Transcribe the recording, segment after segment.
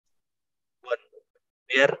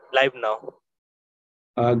We are live now.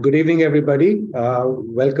 Good evening, everybody.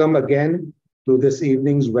 Welcome again to this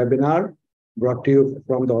evening's webinar brought to you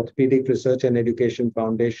from the Orthopedic Research and Education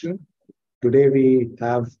Foundation. Today, we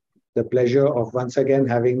have the pleasure of once again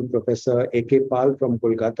having Professor A.K. Pal from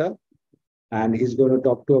Kolkata, and he's going to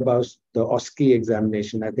talk to about the OSCE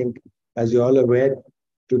examination. I think, as you're all aware,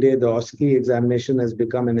 today the OSCE examination has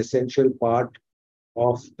become an essential part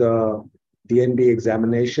of the DNB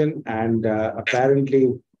examination, and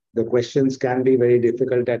apparently the questions can be very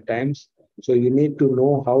difficult at times. So you need to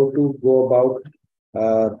know how to go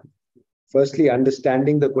about firstly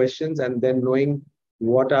understanding the questions and then knowing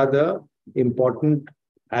what are the important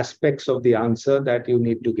aspects of the answer that you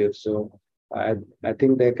need to give. So I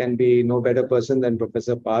think there can be no better person than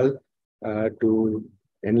Professor Pal to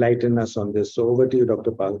enlighten us on this. So over to you,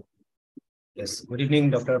 Dr. Pal. Yes, good evening,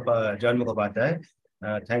 Dr. John Mukhopadhaya.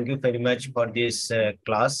 Thank you very much for this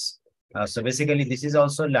class. So basically, this is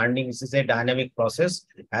also learning. This is a dynamic process,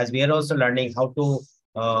 as we are also learning how to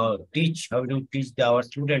teach our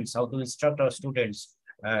students, how to instruct our students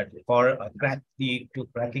for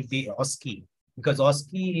cracking the OSCE. Because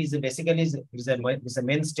OSCE is basically is a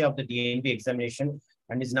mainstay of the DNB examination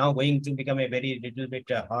and is now going to become a little bit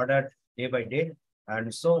harder day by day.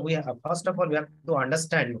 And so we have, first of all, we have to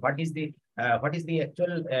understand what is the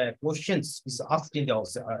actual questions is asked in the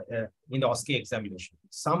OSCE examination.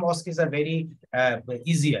 Some OSCEs are very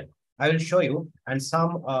easier. I will show you, and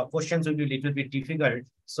some questions will be a little bit difficult.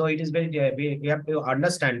 So it is very we have to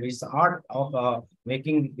understand this art of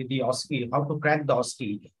making the OSCE, how to crack the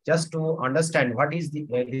OSCE, just to understand what is the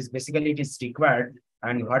basically it is required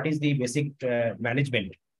and what is the basic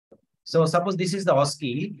management. So suppose this is the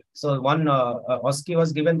OSCE. So one OSCE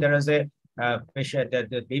was given. There is a patient that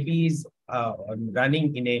the baby is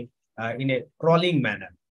running in a crawling manner.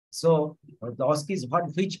 So the OSCE is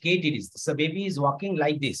which gait it is. So baby is walking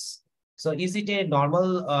like this. So is it a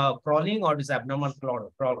normal crawling or is abnormal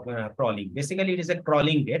crawling? Basically, it is a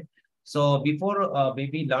crawling gait. So before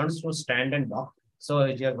baby learns to stand and walk,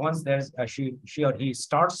 so once there's she or he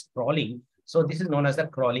starts crawling, so this is known as the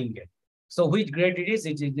crawling gait. So which grade it is?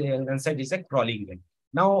 The answer is a crawling gait.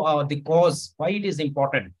 Now the cause, why it is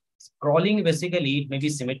important. Crawling basically it may be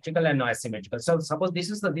symmetrical and asymmetrical. So suppose this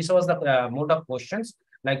was the mode of questions,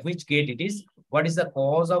 like which gait it is, what is the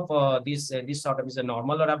cause of this sort of is a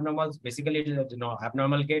normal or abnormal. Basically it is a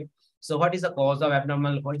abnormal gait. So what is the cause of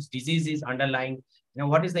abnormal, which disease is underlying,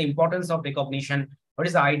 what is the importance of recognition, what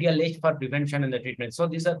is the ideal age for prevention and the treatment. So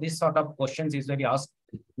this sort of questions is very asked.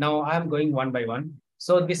 Now I am going one by one.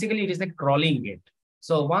 So basically it is a crawling gait.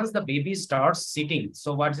 So once the baby starts sitting,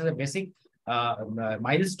 so what is the basic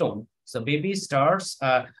milestone? So baby starts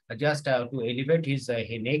just to elevate his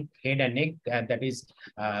head and neck, and that is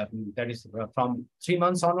from 3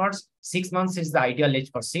 months onwards. 6 months is the ideal age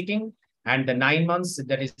for sitting, and the 9 months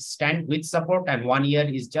that is stand with support, and 1 year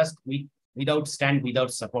is just without stand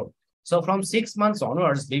without support. So from 6 months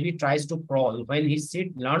onwards, baby tries to crawl. When he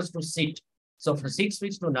learns to sit. So for 6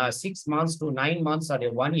 weeks to 6 months to 9 months or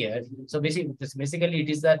 1 year. So basically it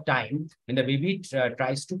is the time when the baby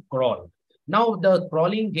tries to crawl. Now the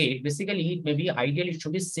crawling gait, basically it may be ideally it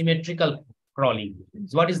should be symmetrical crawling.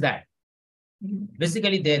 So what is that?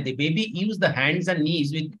 Basically the baby use the hands and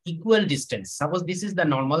knees with equal distance. Suppose this is the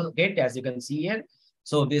normal gait, as you can see here.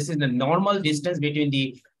 So this is the normal distance between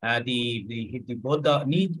both the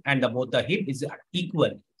knee and both the hip is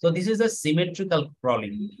equal. So this is a symmetrical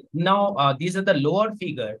crawling. Now these are the lower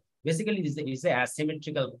figure. Basically this is a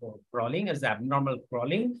asymmetrical crawling as abnormal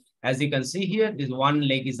crawling. As you can see here, this one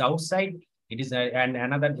leg is outside. It is and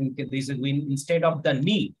another. This is instead of the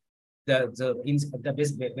knee.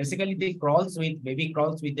 Basically they baby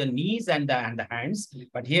crawls with the knees and the hands.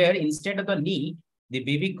 But here instead of the knee, the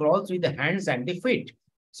baby crawls with the hands and the feet.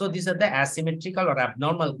 So these are the asymmetrical or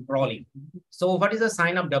abnormal crawling. So what is the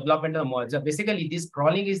sign of development of the motor? Basically, this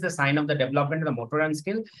crawling is the sign of the development of the motor and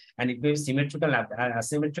skill, and it may be symmetrical,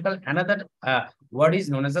 asymmetrical. Another word is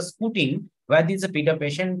known as a scooting, where this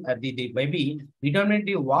patient, the baby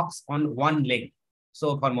predominantly walks on one leg.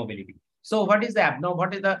 So for mobility. So what is the abnormal?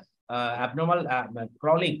 What is the abnormal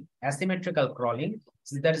crawling? Asymmetrical crawling.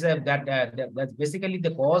 So that's basically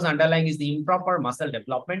the cause underlying is the improper muscle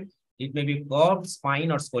development. It may be curved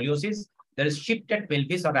spine or scoliosis. There is shifted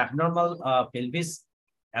pelvis or abnormal pelvis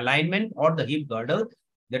alignment or the hip girdle.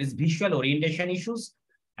 There is visual orientation issues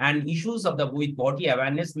and issues of with body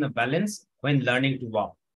awareness and the balance when learning to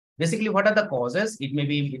walk. Basically, what are the causes? It may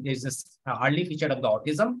be an early feature of the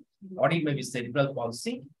autism, or it may be cerebral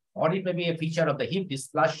palsy, or it may be a feature of the hip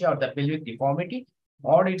dysplasia or the pelvic deformity,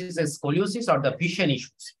 or it is a scoliosis or the vision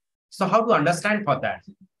issues. So how to understand for that?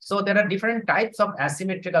 So there are different types of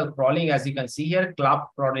asymmetrical crawling, as you can see here: club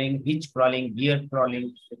crawling, hitch crawling, gear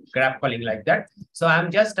crawling, crab crawling, like that. So I'm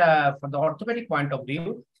just from the orthopedic point of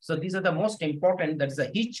view. So these are the most important. That is a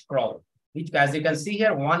hitch crawl, which, as you can see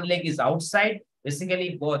here, one leg is outside.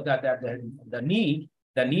 Basically, both the knee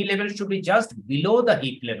level should be just below the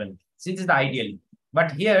hip level. This is the ideal.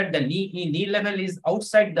 But here the knee level is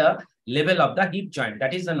outside the level of the hip joint.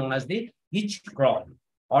 That is known as the hitch crawl.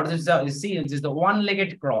 Or this is the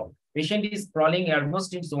one-legged crawl. Patient is crawling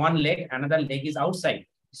almost into one leg, another leg is outside.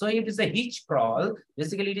 So if it's a hitch crawl,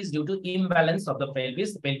 basically it is due to imbalance of the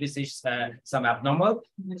pelvis. The pelvis is some abnormal,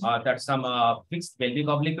 that's some fixed pelvic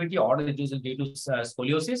obliquity, or it is due to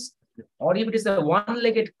scoliosis. Or if it is a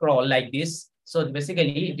one-legged crawl like this, so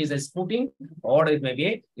basically it is a scooting, or it may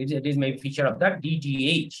be it is maybe feature of the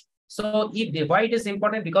DTH. So why it is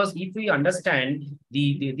important? Because if we understand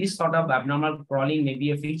this sort of abnormal crawling may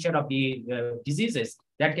be a feature of the diseases,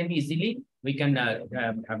 that can be easily, we can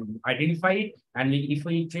identify it, and if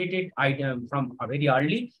we treat it from very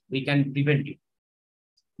early, we can prevent it.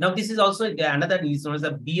 Now this is also another is known as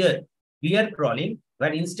the bear crawling,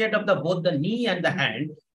 where instead of both the knee and the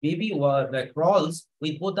hand, baby crawls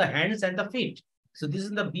with both the hands and the feet. So this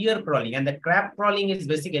is the bear crawling, and the crab crawling is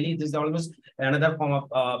basically, this is almost another form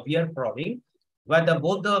of bear crawling, where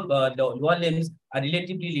both the lower limbs are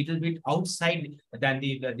relatively little bit outside than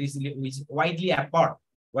this is widely apart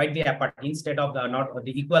instead of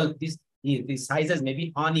the equal. The sizes may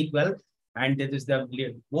be unequal, and there is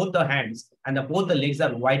both the hands and both the legs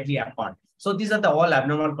are widely apart. So these are all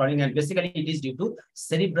abnormal crawling, and basically it is due to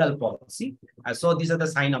cerebral palsy. So these are the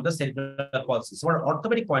sign of the cerebral palsy. So from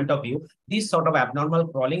orthopedic point of view, this sort of abnormal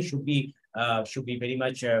crawling should be very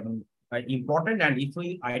much important. And if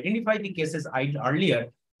we identify the cases earlier,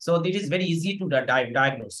 so it is very easy to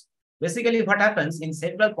diagnose. Basically, what happens in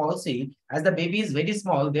cerebral palsy, as the baby is very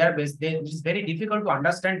small, it is very difficult to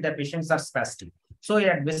understand that patients are spastic. So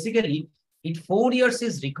basically, 4 years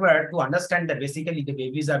is required to understand that basically the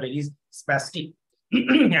babies are very spastic.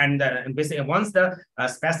 And basically once the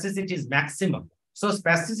spasticity is maximum, so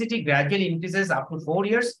spasticity gradually increases up to 4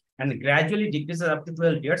 years and gradually decreases up to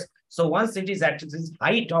 12 years. So once it is at this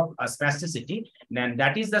height of spasticity, then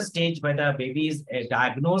that is the stage where the baby is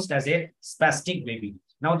diagnosed as a spastic baby.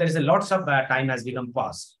 Now there is a lots of time has become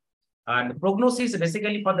passed. And prognosis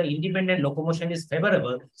basically for the independent locomotion is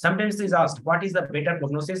favorable. Sometimes it is asked, what is the better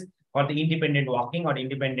prognosis for the independent walking or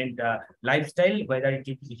independent lifestyle, whether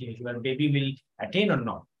your baby will attain or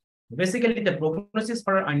not? Basically, the prognosis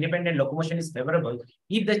for independent locomotion is favorable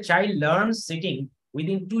if the child learns sitting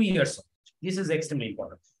within 2 years. This is extremely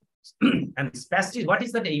important. And spasticity, what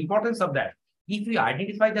is the importance of that? If we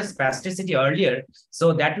identify the spasticity earlier,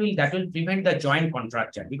 so that will prevent the joint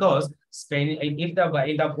contracture, because if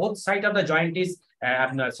the both side of the joint is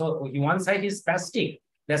so one side is spastic,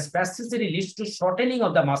 the spasticity leads to shortening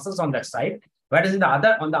of the muscles on that side, whereas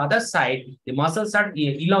on the other side the muscles are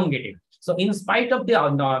elongated. So in spite of the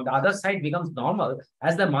other side becomes normal,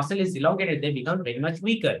 as the muscle is elongated, they become very much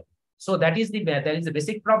weaker. So that is the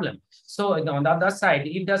basic problem. So on the other side,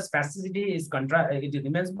 if the spasticity is it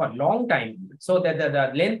remains for a long time, so that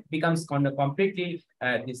the length becomes completely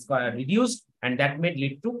reduced, and that may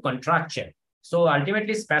lead to contracture. So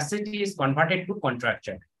ultimately, spasticity is converted to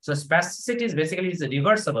contracture. So spasticity is basically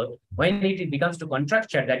reversible. When it becomes to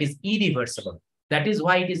contracture, that is irreversible. That is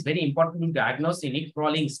why it is very important to diagnose in a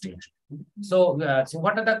crawling stage. So,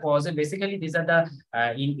 what are the causes? Basically, these are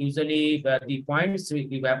the usually the points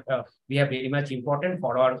we have very much important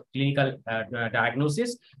for our clinical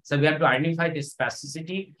diagnosis. So we have to identify this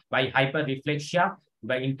spasticity by hyperreflexia,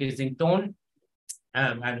 by increasing tone,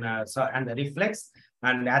 and the reflex.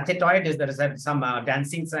 And athetoid is there is some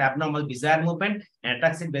dancing abnormal bizarre movement, and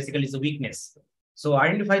ataxic basically is a weakness. So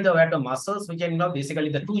identify the muscles, which are basically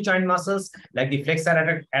the two joint muscles, like the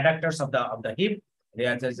flexor adductors of the hip.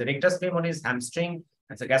 There's the rectus femoris, hamstring,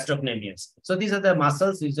 and the gastrocnemius. So these are the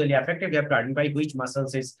muscles usually affected. We have to identify which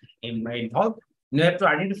muscles is involved. You have to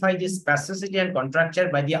identify this spasticity and contracture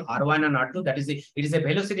by the R1 and R2. That is, it is a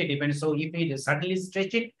velocity dependent. So if we suddenly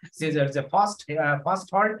stretch it, say there's a fast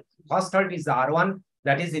halt. Fast halt is the R1.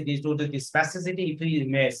 That is, it is due to the spasticity.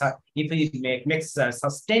 If we make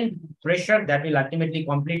sustained pressure, that will ultimately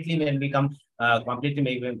completely become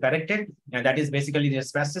completely corrected, and that is basically the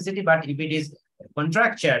spasticity. But if it is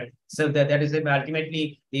contracture, so that is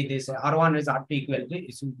ultimately this R1 is R2 equal.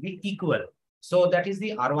 It should be equal. So that is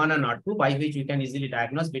the R1 and R2 by which we can easily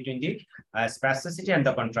diagnose between the spasticity and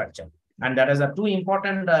the contracture. And that is the two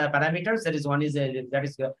important parameters. That is one is that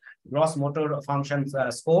is the gross motor function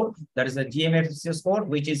score. That is a GMFC score,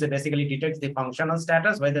 which is basically detects the functional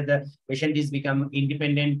status, whether the patient is become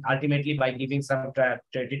independent ultimately by giving some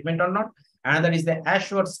treatment or not. Another is the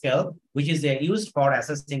Ashok scale, which is used for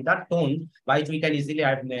assessing the tone, by which we can easily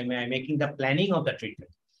making the planning of the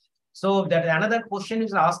treatment. So that another question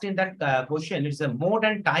is asked in that question is the mode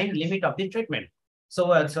and time limit of the treatment.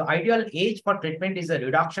 So, so ideal age for treatment is a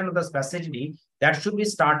reduction of the spasticity that should be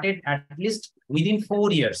started at least within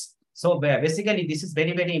 4 years. So basically, this is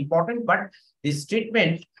very, very important. But this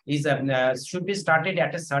treatment is should be started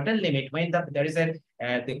at a certain limit when there is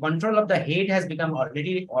the control of the head has become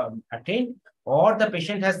already attained, or the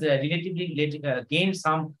patient has relatively gained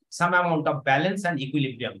some amount of balance and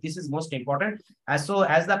equilibrium. This is most important. So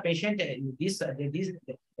as the patient if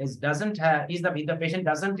the patient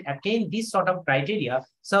doesn't attain this sort of criteria,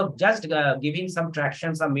 so just giving some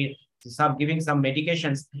traction, giving some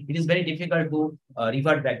medications, it is very difficult to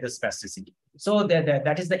revert back the spasticity. So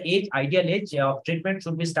that is the age, ideal age of treatment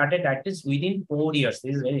should be started at least within 4 years.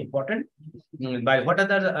 This is very important. By what are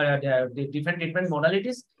the different treatment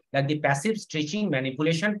modalities? Like the passive stretching,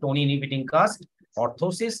 manipulation, tone inhibiting cast,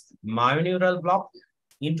 orthosis, myoneural block,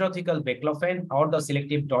 intrathecal baclofen, or the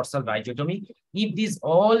selective dorsal rhizotomy. If this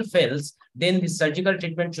all fails, then the surgical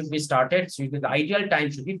treatment should be started. So the ideal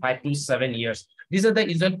time should be 5 to 7 years. These are the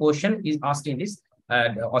usual question is asked in this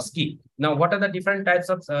OSCE. Now, what are the different types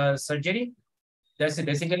of surgery? There's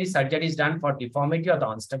basically surgery is done for deformity of the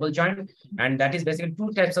unstable joint, and that is basically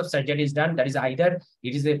two types of surgery is done. That is either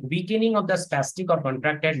it is a weakening of the spastic or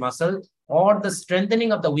contracted muscle, or the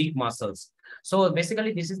strengthening of the weak muscles. So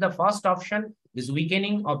basically, this is the first option, is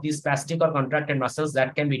weakening of the spastic or contracted muscles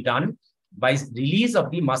that can be done by release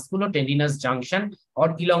of the musculotendinous junction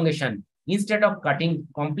or elongation, instead of cutting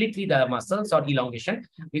completely the muscles or elongation.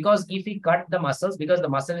 Because if we cut the muscles, because the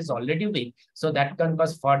muscle is already weak, so that can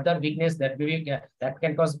cause further weakness, that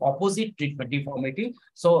can cause opposite treatment, deformity.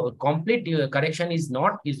 So complete correction is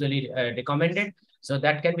not usually recommended. So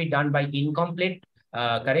that can be done by incomplete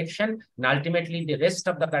correction, and ultimately the rest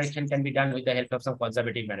of the correction can be done with the help of some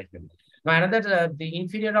conservative management. Now, another the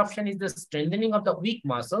inferior option is the strengthening of the weak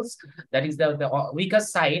muscles. That is the weaker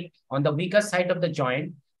side, on the weaker side of the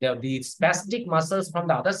joint, the spastic muscles from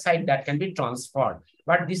the other side that can be transferred.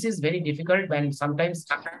 But this is very difficult when sometimes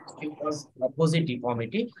it was opposite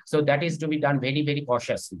deformity. So that is to be done very, very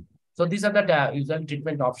cautiously. So these are the usual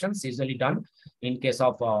treatment options usually done in case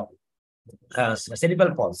of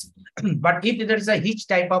cerebral palsy. But if there is a hitch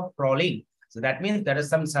type of crawling, so that means there is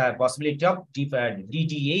some possibility of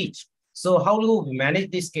DDH. So how do we manage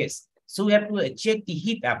this case? So we have to check the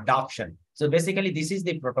hip abduction. So basically, this is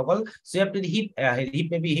the protocol. So you have to the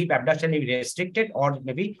hip abduction may be restricted or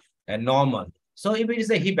maybe normal. So if it is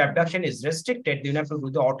a hip abduction is restricted, then you have to do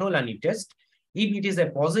the autolani test. If it is a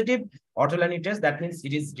positive autolani test, that means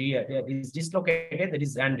it is dislocated, that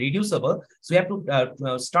is unreducible. So we have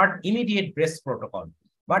to start immediate breast protocol.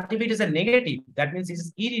 But if it is a negative, that means it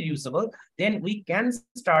is irreducible, then we can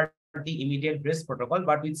start the immediate breast protocol,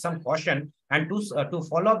 but with some caution, and to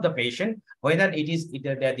follow up the patient whether it is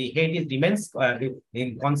the head remains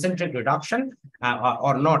in concentric reduction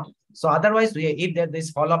or not. So otherwise, if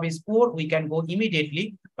this follow up is poor, we can go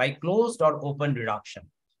immediately by closed or open reduction.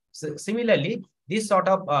 So similarly, this sort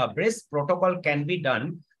of breast protocol can be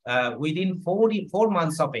done within 4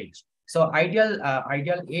 months of age. So ideal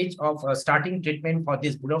age of starting treatment for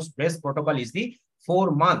this breast protocol is the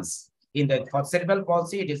 4 months. For cerebral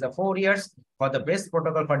palsy, it is the 4 years. For the breast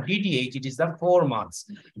protocol for DDH, it is the 4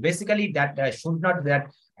 months. Basically, that should not, that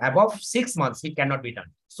above 6 months, it cannot be done.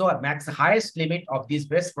 So highest limit of this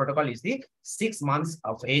breast protocol is the 6 months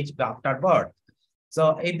of age after birth.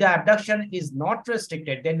 So if the abduction is not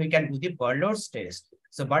restricted, then we can do the Burlow's test.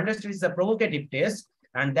 So Burlow's test is a provocative test,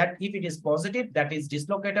 and that if it is positive, that is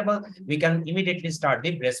dislocatable, we can immediately start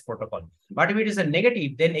the breast protocol. But if it is a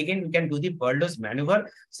negative, then again we can do the Burlow's maneuver.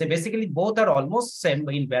 So basically both are almost same.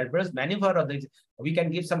 In Burlow's maneuver, or we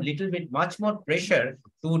can give some little bit much more pressure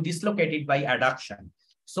to dislocate it by adduction.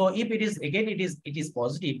 So if it is again it is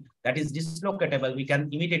positive, that is dislocatable, we can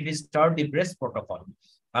immediately start the breast protocol.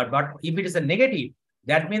 But if it is a negative,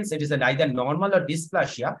 that means it is either normal or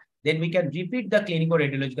dysplasia, then we can repeat the clinical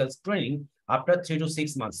radiological screening after 3 to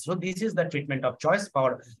 6 months. So this is the treatment of choice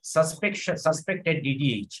for suspected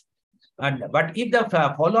DDH. But if the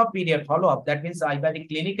follow-up, that means either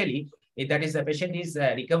clinically, if that is the patient is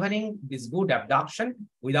recovering this good abduction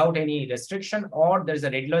without any restriction, or there is a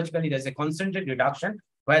radiologically, there is a concentric reduction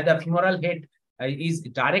where the femoral head is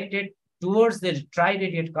directed towards the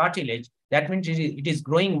triradiate cartilage, that means it is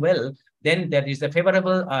growing well, then there is a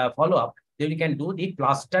favorable follow-up, then we can do the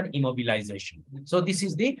plaster immobilization. So this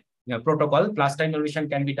is the protocol. Plaster immobilization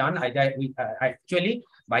can be done either with, actually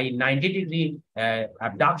by 90-degree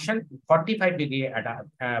abduction, 45-degree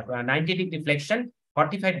 90-degree flexion,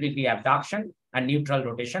 45-degree abduction, and neutral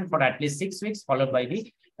rotation for at least 6 weeks, followed by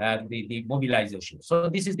the mobilization. So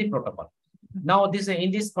this is the protocol. Now,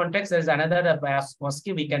 in this context, there's another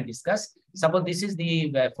OSCE we can discuss. Suppose this is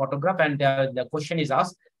the photograph, and the question is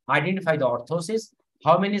asked: identify the orthosis,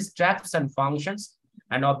 how many straps and functions,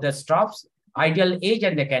 and of the straps, ideal age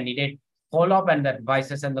and the candidate, follow-up and the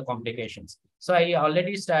advices and the complications. So I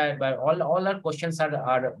already started, all our questions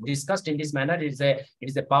are discussed in this manner. It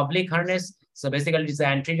is a public harness. So basically, it's the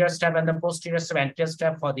anterior strap and the posterior strap. Anterior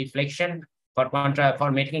strap for the flexion,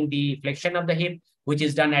 for making the flexion of the hip, which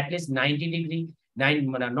is done at least 90-degree,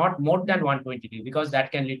 not more than 120-degree, because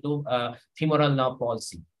that can lead to femoral nerve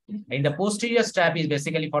palsy. In the posterior strap is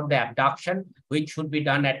basically for the abduction, which should be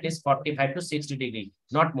done at least 45 to 60 degree,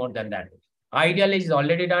 not more than that. Ideal is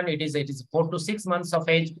already done. It is 4 to 6 months of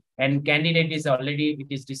age, and candidate is already, it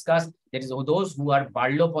is discussed. There is those who are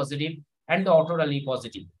Barlow positive and the ortholani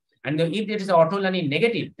positive. And if there is ortholani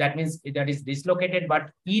negative, that means that is dislocated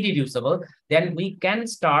but irreducible, then we can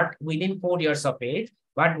start within 4 years of age,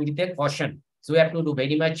 but with a caution. So we have to do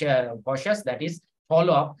very much cautious, that is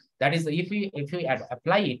follow-up. That is, if we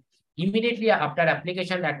apply it, immediately after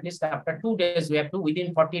application, at least after 2 days, we have to,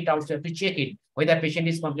 within 48 hours, we have to check it, whether patient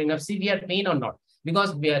is complaining of severe pain or not.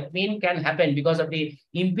 Because pain can happen because of the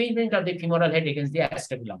impingement of the femoral head against the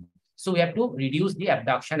acetabulum. So we have to reduce the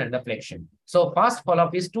abduction and the flexion. So first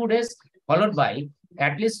follow-up is 2 days, followed by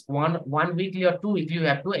at least one weekly or two, if you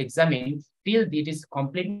have to examine till it is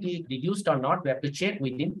completely reduced or not. We have to check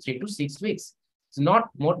within 3 to 6 weeks. It's not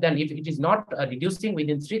more than, if it is not reducing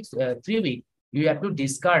within 3 weeks, you have to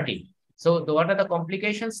discard it. So what are the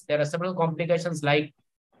complications? There are several complications, like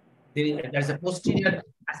there's a posterior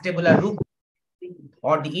acetabular roof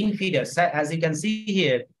or the inferior. So as you can see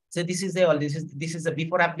here, so this is a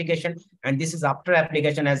before application, and this is after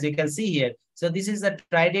application, as you can see here. So this is a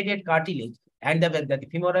tridentated cartilage, and the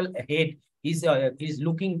femoral head is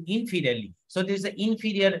looking inferiorly. So there is an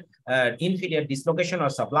inferior dislocation or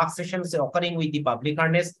subluxation occurring with the public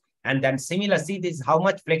harness. And then similar, see this, how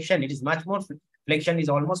much flexion, it is much more, flexion is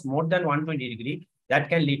almost more than 120 degree. That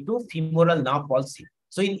can lead to femoral nerve palsy.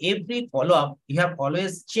 So in every follow-up, you have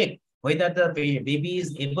always checked whether the baby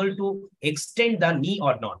is able to extend the knee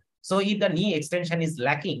or not. So if the knee extension is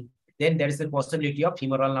lacking, then there is a possibility of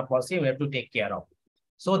femoral nerve palsy we have to take care of.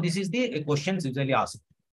 So this is the questions usually asked.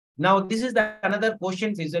 Now, this is another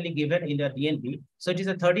question usually given in the DNB. So it is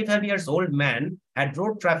a 35 years old man had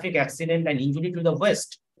road traffic accident and injury to the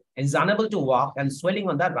wrist, and is unable to walk and swelling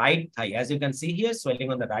on the right thigh. As you can see here,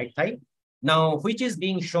 swelling on the right thigh. Now, which is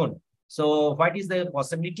being shown? So what is the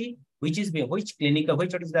possibility? Which is the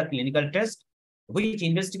clinical test? Which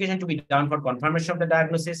investigation to be done for confirmation of the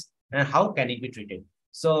diagnosis, and how can it be treated?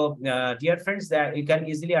 So, dear friends, that you can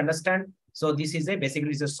easily understand. So this is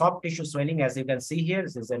basically it's a soft tissue swelling, as you can see here.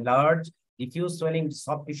 This is a large diffuse swelling,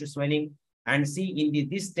 soft tissue swelling, and see in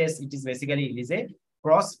this test, it is a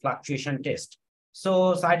cross fluctuation test.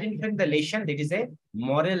 So identifying the lesion, that is a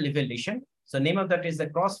moral level lesion. So name of that is the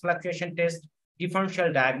cross fluctuation test.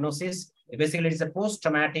 Differential diagnosis. Basically, it's a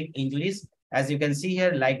post-traumatic injuries, as you can see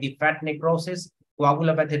here, like the fat necrosis,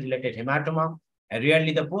 coagulopathy-related hematoma, and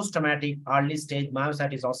rarely the post-traumatic early-stage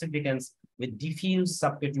myositis ossificans with diffuse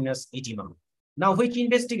subcutaneous edema. Now, which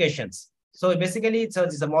investigations? So basically, it's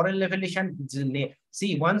a moral level lesion.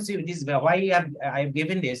 See, once you this why I have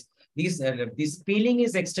given this. This spelling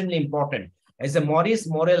is extremely important. As a Maurice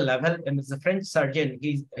Morel level, and as a French surgeon,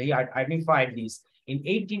 he identified this in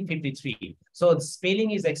 1853. So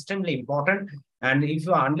spelling is extremely important, and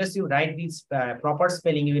unless you write this proper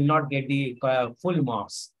spelling, you will not get the full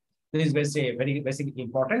marks. This is very basically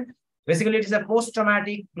important. Basically, it is a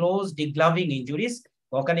post-traumatic closed degloving injuries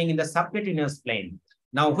occurring in the subcutaneous plane.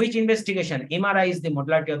 Now, which investigation? MRI is the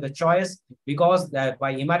modality of the choice, because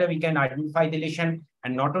by MRI we can identify the lesion,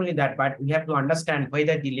 and not only that, but we have to understand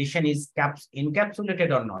whether the lesion is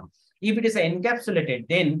encapsulated or not. If it is encapsulated,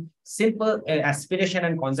 then simple aspiration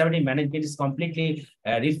and conservative management is completely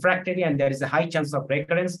refractory, and there is a high chance of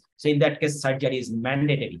recurrence. So in that case, surgery is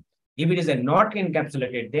mandatory. If it is not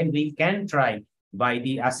encapsulated, then we can try by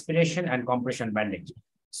the aspiration and compression bandage.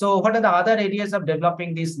 So what are the other areas of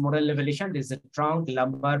developing this moral level lesion? This is the trunk,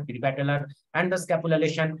 lumbar, peripatellar, and the scapular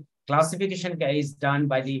lesion. Classification is done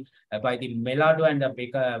by the Melado and the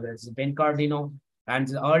Bencardino,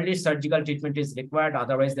 and early surgical treatment is required.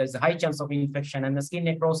 Otherwise, there is a high chance of infection and the skin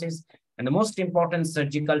necrosis. And the most important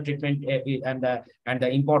surgical treatment and the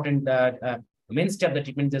important mainstay of the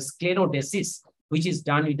treatment is sclerodesis, which is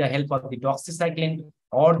done with the help of the doxycycline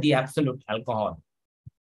or the absolute alcohol.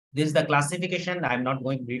 This is the classification. I'm not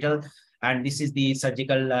going to detail. And this is the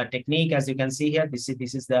surgical technique, as you can see here. This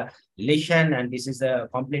is the lesion, and this is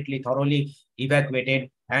completely thoroughly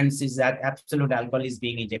evacuated, and this is that absolute alcohol is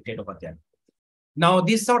being injected over there. Now,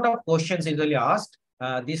 this sort of questions is usually asked.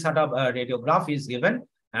 This sort of radiograph is given,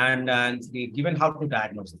 and given how to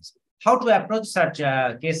diagnose this, how to approach such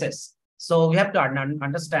cases. So we have to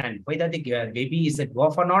understand whether the baby is a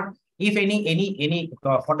dwarf or not. If any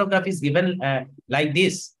photograph is given like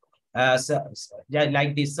this.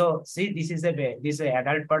 Like this. So see, this is an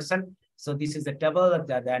adult person. So this is the table,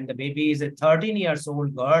 and the baby is a 13 years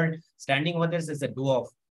old girl standing over this is a dwarf.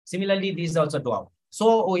 Similarly, this is also dwarf.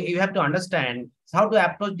 So you have to understand how to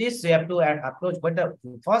approach this. You have to approach. But the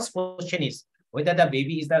first question is whether the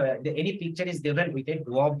baby is any picture is given with a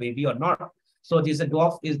dwarf baby or not. So this is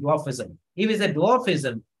dwarfism. If it's a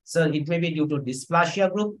dwarfism, so it may be due to dysplasia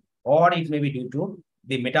group, or it may be due to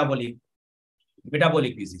the metabolic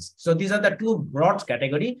disease. So these are the two broad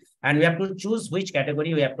category, and we have to choose which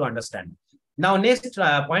category we have to understand. Now, next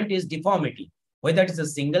point is deformity, whether it's a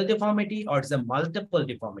single deformity or it's a multiple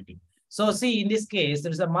deformity. So see, in this case,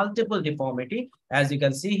 there is a multiple deformity, as you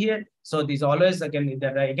can see here. So these always, again,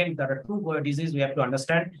 there are two diseases we have to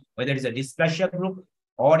understand, whether it's a dysplasia group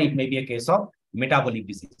or it may be a case of metabolic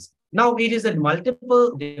disease. Now, it is a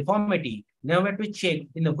multiple deformity. Now we have to check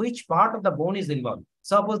in which part of the bone is involved.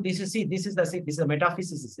 Suppose this is the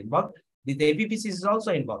metaphysis is involved. The epiphysis is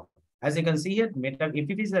also involved. As you can see here,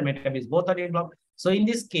 epiphysis and metaphysis both are involved. So in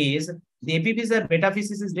this case, the epiphysis and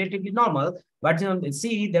metaphysis is relatively normal, but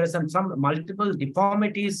see there are some multiple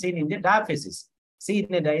deformities seen in the diaphysis. See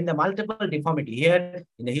in the multiple deformity here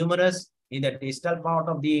in the humerus, in the distal part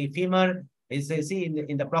of the femur. See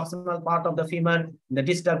in the proximal part of the femur, in the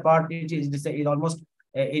distal part, which is almost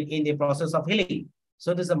in the process of healing.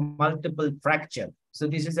 So there's a multiple fracture. So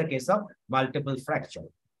this is a case of multiple fracture.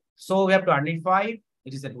 So we have to identify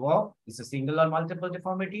it is a dwarf, it's a single or multiple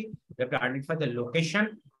deformity. We have to identify the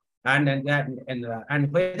location and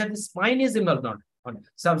whether the spine is involved or not.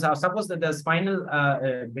 Suppose that the spinal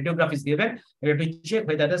radiograph is given, we have to check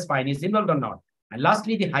whether the spine is involved or not. And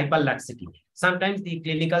lastly, the hyperlaxity. Sometimes the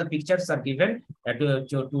clinical pictures are given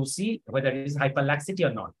to see whether it is hyperlaxity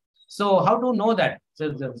or not. So how to know that?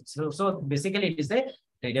 So basically, it is a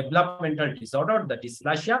developmental disorder, the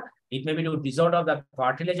dysplasia. It may be due to disorder of the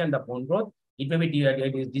cartilage and the bone growth. It may be a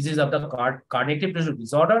disease of the connective tissue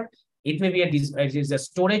disorder. It may be a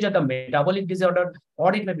storage of the metabolic disorder,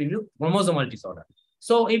 or it may be chromosomal disorder.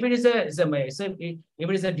 So if it is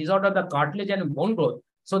a disorder of the cartilage and bone growth,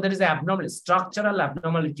 so there is an structural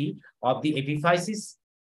abnormality of the epiphysis,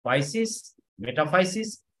 physis,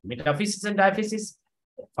 metaphysis and diaphysis,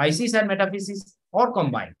 physis and metaphysis, or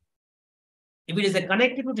combined. If it is a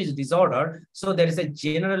connective tissue disorder, so there is a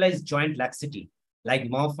generalized joint laxity, like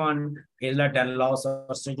Morphan, Taylor tendon loss, or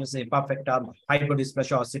osteogenesis imperfecta,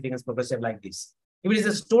 hyperdysplasia, or sitting as progressive like this. If it is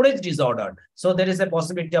a storage disorder, so there is a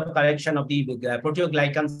possibility of correction of the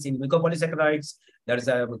proteoglycans in mucopolysaccharides. There is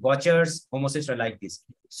a Gaucher's, homocysteine like this.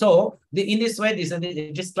 So in this way,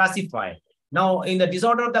 it is classified. Now, in the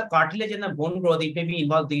disorder of the cartilage and the bone growth, it may be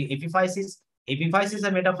involved the epiphysis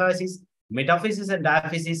and metaphysis, metaphysis and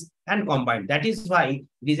diaphysis, and combined. That is why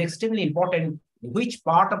it is extremely important which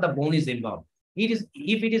part of the bone is involved. If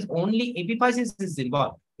it is only epiphysis is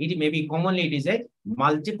involved, it may be commonly it is a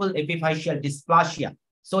multiple epiphyseal dysplasia.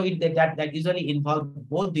 So that usually involves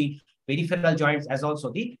both the peripheral joints as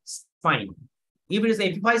also the spine. If it is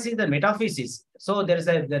epiphysis and metaphysis, so there's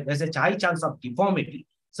a high chance of deformity.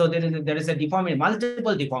 So there is a deformity,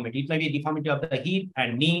 multiple deformity. It may be a deformity of the hip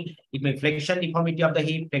and knee. It may be flexion deformity of the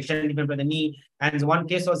hip, flexion deformity of the knee. And one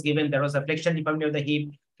case was given, there was a flexion deformity of the hip,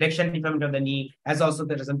 flexion deformity of the knee, as also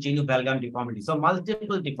there is some genu-valgum deformity. So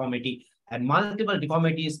multiple deformity, and multiple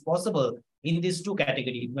deformity is possible in these two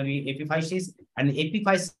categories. It may be epiphysis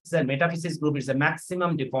and metaphysis group is a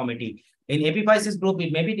maximum deformity. In epiphysis group,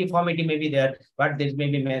 it may be deformity may be there, but there may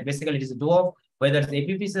be basically it is a dwarf. Whether it's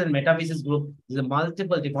epiphysis and metaphysis group, is a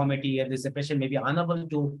multiple deformity, and this patient may be unable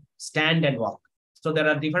to stand and walk. So there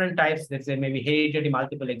are different types. Let's say maybe hereditary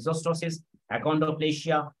multiple exostosis,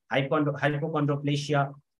 achondroplasia,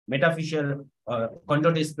 hypochondroplasia, metaphyseal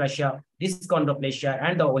chondrodysplasia, dyschondroplasia,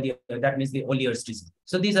 and that means the Olier's disease.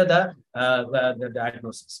 So these are the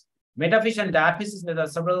diagnoses. Metaphyseal and diaphysis, there are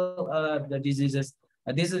several diseases.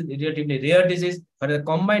 This is relatively rare disease. For the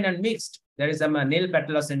combined and mixed, there is a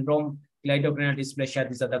Neil-Patella syndrome, cleidocranial dysplasia.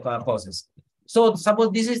 These are the causes. So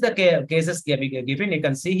suppose this is the cases given. You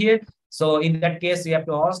can see here. So in that case, we have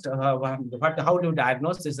to ask how do you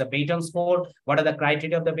diagnose? This is the Baton score. What are the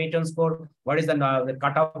criteria of the Baton score? What is the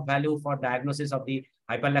cutoff value for diagnosis of the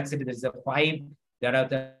hyperlaxity? There is a 5. There are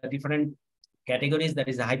the different categories. That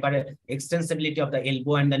is the hyper extensibility of the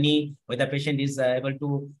elbow and the knee, where the patient is able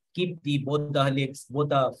to keep both the legs, both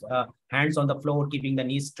the hands on the floor, keeping the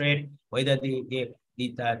knee straight, whether the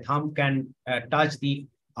thumb can touch the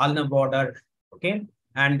ulnar border. Okay,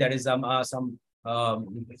 and there is whether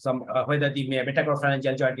the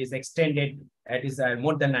metacrophalangeal joint is extended, it is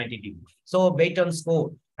more than 90 degrees. So Baton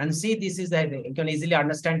score, and see, this is you can easily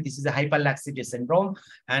understand this is a hyperlaxity syndrome,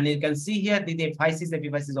 and you can see here the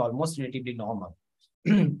epiphysis is almost relatively normal.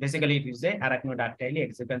 Basically, it is a arachnodactyly,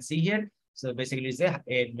 as you can see here. So basically,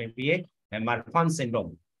 it may be a Marfan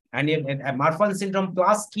syndrome, and a Marfan syndrome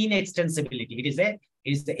plus skin extensibility. It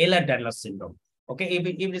is the Ehlers-Danlos syndrome. Okay, if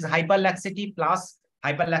it is hyperlaxity plus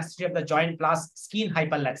hyperlaxity of the joint plus skin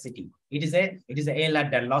hyperlaxity, it is a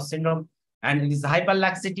Ehlers-Danlos syndrome. And it is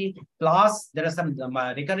hyperlaxity plus there are some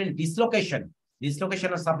recurrent dislocation of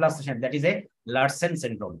subluxation, that is a Larsen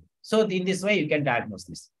syndrome. So in this way, you can diagnose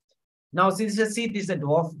this. Now, since you see this is a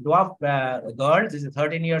dwarf girl, this is a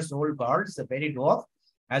 13 years old girl, it's a very dwarf.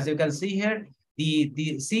 As you can see here, the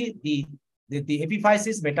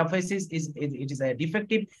epiphysis, metaphysis is a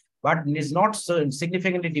defective, but it is not so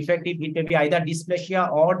significantly defective. It may be either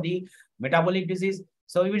dysplasia or the metabolic disease.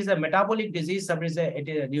 So if it is a metabolic disease, it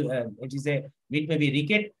may be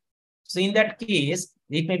ricket. So in that case,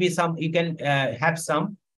 it may be you can have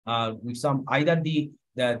some either the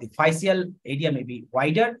physial area may be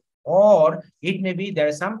wider, or it may be there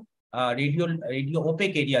is some radio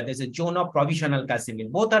opaque area. There's a zone of provisional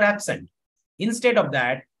calcium. Both are absent. Instead of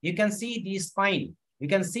that, you can see the spine. You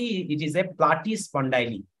can see it is a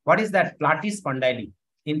platyspondyly. What is that platyspondyly?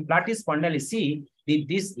 In platyspondyly, see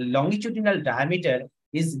this longitudinal diameter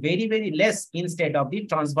is very, very less instead of the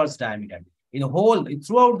transverse diameter. In whole,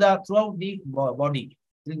 throughout the body,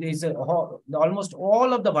 is almost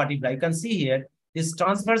all of the vertebra. You can see here this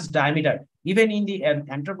transverse diameter, even in the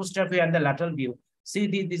anteroposterior view and the lateral view. See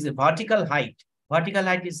this vertical height. Vertical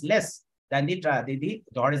height is less than the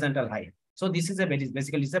horizontal height. So this is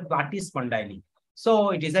basically it's a platyspondyly. So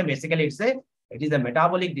it is basically it is a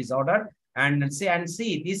metabolic disorder. And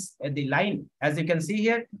see this the line, as you can see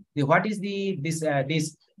here, what is this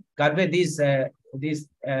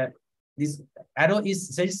arrow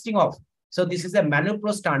is suggesting of. So this is a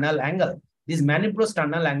manuprosternal angle. These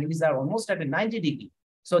manuprosternal angles are almost at a 90 degree.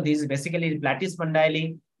 So this is basically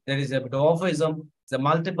platyspondyly. There is a dwarfism, the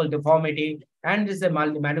multiple deformity, and this is a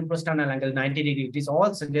manuprosternal angle 90 degree. It is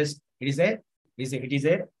all suggests it is a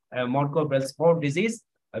Mukhopadhaya disease,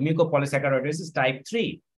 mucopolysaccharidosis type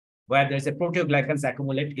 3. Where there is a proteoglycans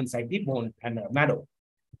accumulate inside the bone and marrow.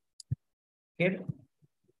 Okay.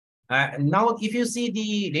 Now, if you see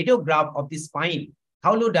the radiograph of the spine,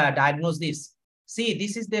 how do you diagnose this? See,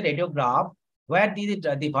 this is the radiograph where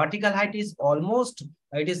the vertical height is almost,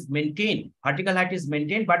 it is maintained. Vertical height is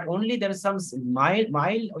maintained, but only there is some mild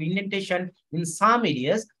indentation in some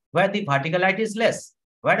areas where the vertical height is less.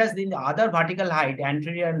 Whereas in the other vertical height,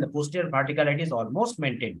 anterior and the posterior vertical height is almost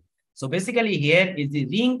maintained. So basically here is the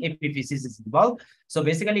ring epiphysis is involved. So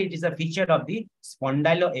basically it is a feature of the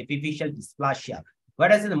spondyloepiphyseal dysplasia.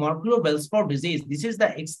 Whereas in the Mukhopadhaya disease, this is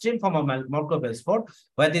the extreme form of Mukhopadhaya,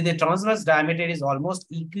 where the transverse diameter is almost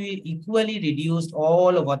equally reduced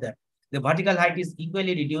all over the vertical height is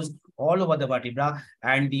equally reduced all over the vertebra,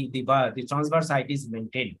 and the transverse height is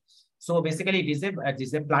maintained. So basically it is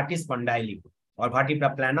a platyspondyly or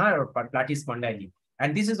vertebra plana or platyspondyly.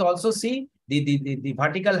 And this is also see the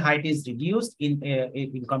vertical height is reduced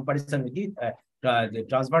in comparison with the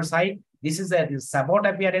transverse height. This is a sabot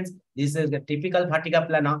appearance. This is the typical vertebra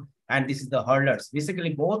plana, and this is the hurlers. Basically,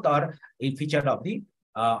 both are a feature of the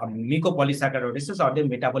mucopolysaccharidosis or the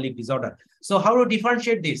metabolic disorder. So, how to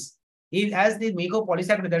differentiate this? As the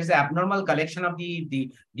mucopolysaccharidosis, there is an abnormal collection of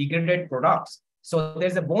the degraded products. So,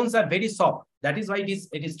 there's the bones are very soft. That is why it is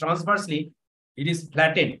transversely, it is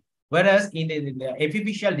flattened. Whereas in the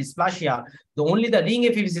epiphyseal dysplasia, only the ring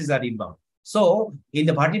epiphyses are involved. So in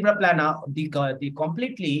the vertebra plana, the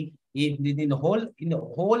completely in the whole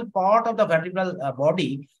part of the vertebral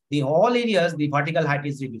body, the whole areas the vertical height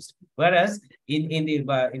is reduced. Whereas in the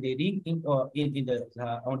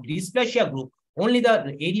dysplasia group, only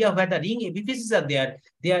the area where the ring epiphyses are there,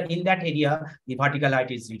 in that area the vertical height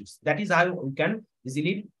is reduced. That is how we can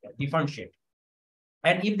easily differentiate.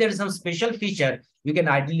 And if there is some special feature, you can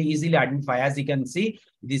easily identify. As you can see,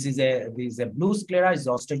 this is a blue sclera,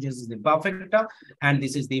 ostriches is the perfecta, and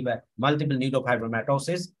this is the multiple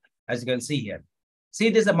neurofibromatosis, as you can see here. See,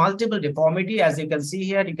 there's a multiple deformity, as you can see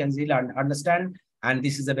here, you can see understand, and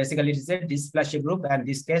this is basically a dysplasia group, and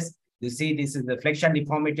this case, you see this is the flexion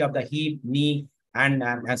deformity of the hip, knee, and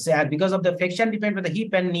so because of the flexion deformity of the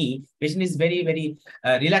hip and knee, patient is very, very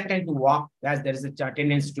reluctant to walk, as there is a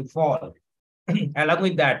tendency to fall. Along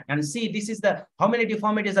with that, and see, this is the, how many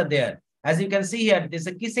deformities are there? As you can see here, there's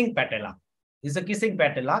a kissing patella. This is a kissing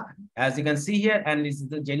patella, as you can see here, and this is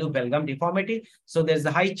the genubelgum deformity. So there's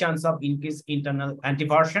a high chance of increased internal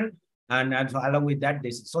anteversion, and along with that,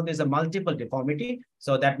 so there's a multiple deformity.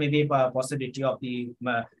 So that may be a possibility of the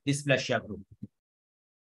dysplasia group.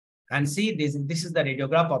 And see, this is the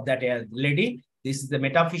radiograph of that lady. This is the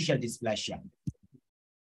metaphyseal dysplasia.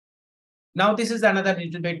 Now, this is another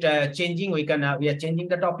little bit changing. We are changing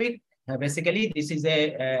the topic. Basically, this is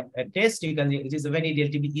a test. It is a very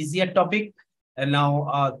relatively easier topic. And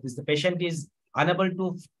now, the patient is unable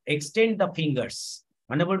to extend the fingers,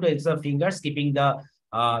 keeping the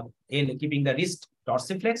wrist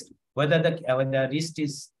dorsiflexed. Whether when the wrist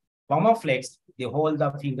is palmoflexed,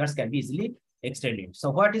 the fingers can be easily extended.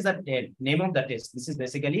 So, what is the name of the test? This is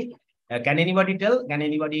basically. Can anybody tell? Can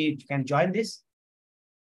anybody join this?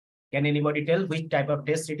 Can anybody tell which type of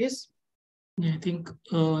test it is? Yeah, I think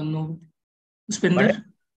no. Spender.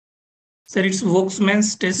 Sir, it's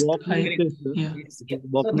Volkmann's test. Yeah.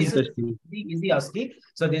 So this is easy ASCII.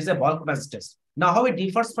 So this is a Volkmann's test. Now, how it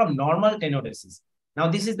differs from normal tenodesis? Now,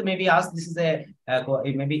 this is maybe asked. This is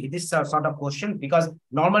maybe this sort of question, because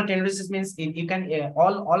normal tenodesis means you can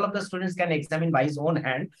all of the students can examine by his own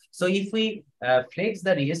hand. So if we flex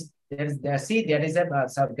the wrist, there is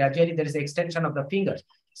gradually there is extension of the fingers.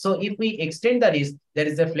 So if we extend the wrist, there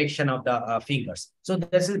is a flexion of the fingers. So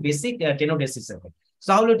this is basic tenodesis.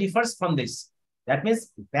 So how it differs from this? That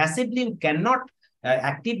means passively you cannot,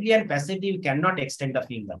 actively and passively you cannot extend the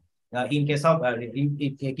finger in case of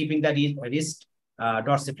keeping the wrist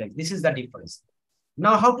dorsiflex. This is the difference.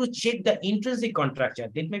 Now, how to check the intrinsic contracture?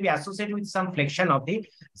 It may be associated with some flexion of the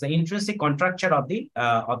intrinsic contracture of the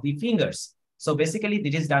fingers. So basically,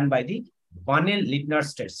 this is done by the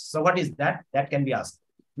Bonnell-Littner's test. So what is that? That can be asked.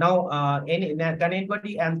 Now, can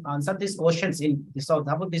anybody answer these questions in this? So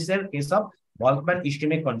this is a case of Volkmann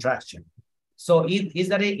ischemic contraction. So is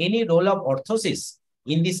there any role of orthosis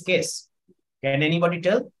in this case? Can anybody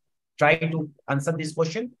tell? Try to answer this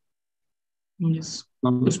question. Yes.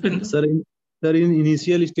 Sir, in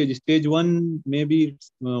initial stage 1, maybe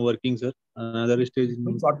it's working, sir. Another stage.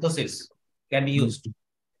 Which orthosis can be used?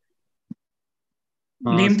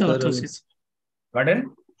 Name the orthosis.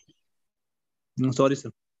 Pardon? Sorry,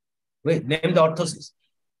 sir. Wait, name the orthosis.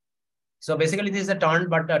 So basically, this is a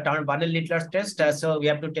Bonnell-Littner's test. So we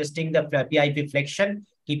have to testing the PIP flexion,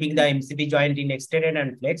 keeping the MCP joint in extended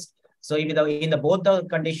and flexed. So if in both the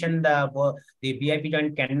condition, the PIP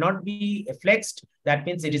joint cannot be flexed, that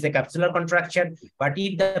means it is a capsular contraction. But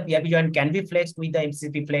if the PIP joint can be flexed with the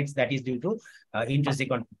MCP flex, that is due to intrinsic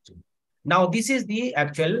contraction. Now, this is the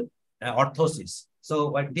actual orthosis.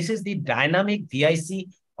 So this is the dynamic VIC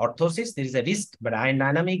orthosis. There is a wrist, but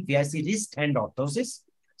dynamic VIC wrist and orthosis.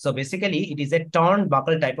 So basically, it is a torn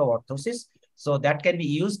buckle type of orthosis. So that can be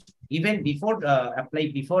used even before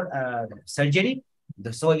surgery.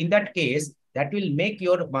 So in that case, that will make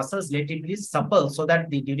your muscles relatively supple, so that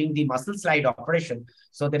during the muscle slide operation,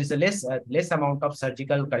 so there is a less amount of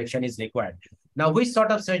surgical correction is required. Now, which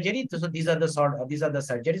sort of surgery? So these are the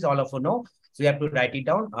surgeries all of you know. So you have to write it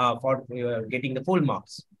down for getting the full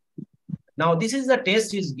marks. Now, this is the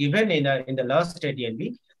test is given in the last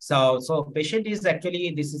DNB. So patient is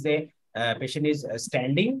actually, this is a patient is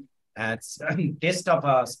standing. Test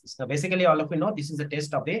of so basically all of you know, this is a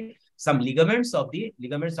test of some ligaments or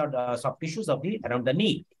soft tissues of around the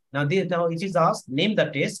knee. Now it is asked, name the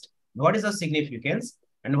test, what is the significance,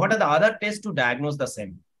 and what are the other tests to diagnose the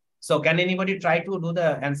same. So can anybody try to do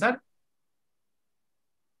the answer?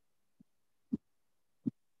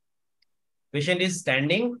 Patient is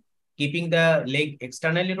standing, keeping the leg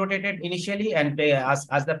externally rotated initially, and ask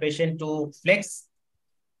the patient to flex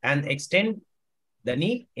and extend the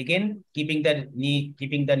knee, again keeping the knee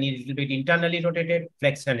a little bit internally rotated,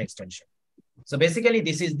 flex and extension. So basically,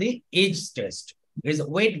 this is the age test. It is a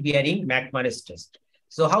weight bearing McMurray's test.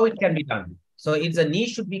 So how it can be done? So if the knee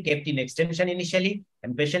should be kept in extension initially,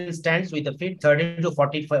 and patient stands with the feet 30 to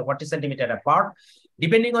 40 centimeter apart.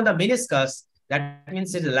 Depending on the meniscus, that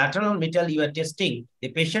means the lateral metal you are testing, the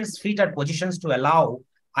patient's feet are positions to allow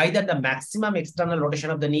either the maximum external rotation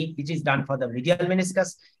of the knee, which is done for the medial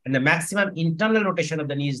meniscus, and the maximum internal rotation of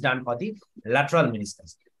the knee is done for the lateral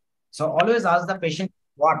meniscus. So always ask the patient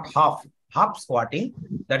what half squatting,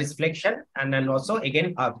 that is flexion, and then also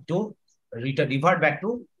again to revert back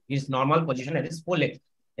to Its normal position and its full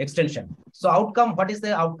extension. So outcome, what is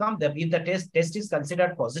the outcome? If the test is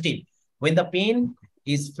considered positive, when the pain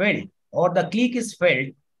is felt or the click is felt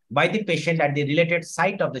by the patient at the related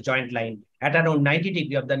site of the joint line at around 90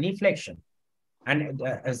 degrees of the knee flexion, and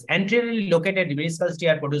as anteriorly located meniscus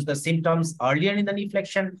tear produce the symptoms earlier in the knee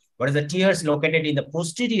flexion, whereas the tears located in the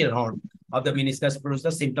posterior horn of the meniscus produce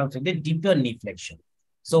the symptoms in the deeper knee flexion.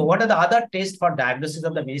 So what are the other tests for diagnosis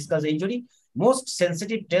of the meniscus injury? Most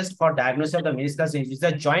sensitive test for diagnosis of the meniscus injury is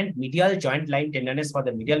the medial joint line tenderness for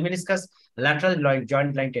the medial meniscus, lateral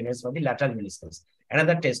joint line tenderness for the lateral meniscus.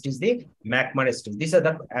 Another test is the McMurray test. These are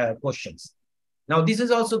the questions. Now, this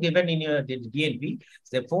is also given in your DNB.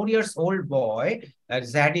 The 4-year-old boy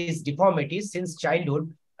has had his deformities since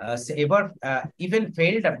childhood, even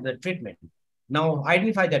failed at the treatment. Now,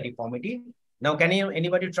 identify the deformity. Now, can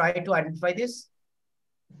anybody try to identify this?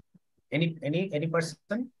 Any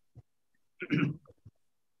person?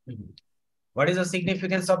 What is the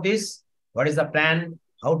significance of this? What is the plan?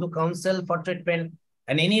 How to counsel for treatment?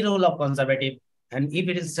 And any role of conservative? And if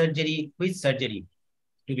it is surgery, which surgery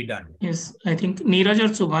to be done? Yes, I think Neeraj or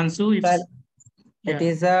Subhanshu. It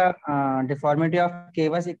is a deformity of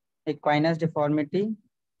cavus equinus deformity.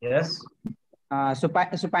 Yes.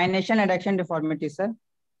 Supination adduction deformity, sir.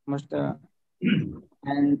 Most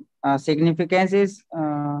and significance is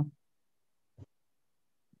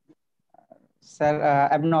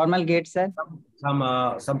abnormal gait, sir.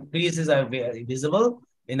 Some creases are visible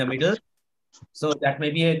in the middle, so that may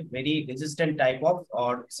be a very resistant type of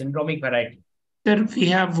or syndromic variety. Sir, we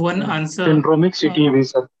have one answer. Syndromic CTEV,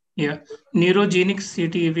 sir. Yeah, neurogenic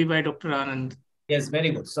CTEV by Dr. Anand. Yes, very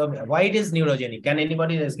good. So why it is neurogenic? Can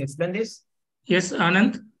anybody explain this? Yes,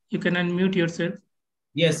 Anand, you can unmute yourself.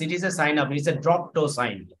 Yes, it is a sign of, it's a drop toe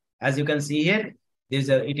sign. As you can see here,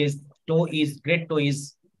 great toe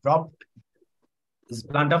is dropped, is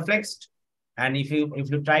plantar flexed. And if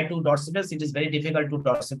you try to dorsiflex, it is very difficult to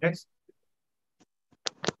dorsiflex.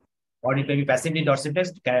 Or it may be passively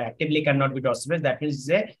dorsiflexed, actively cannot be dorsiflexed. That means it's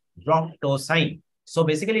a drop toe sign. So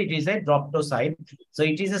basically it is a drop toe sign. So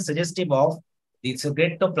it is a suggestive of it's a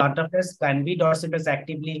great toe plantar flex can be dorsiflexed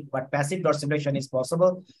actively, but passive dorsiflexion is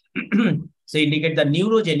possible. So indicate the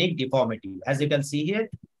neurogenic deformity, as you can see here.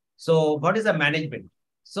 So what is the management?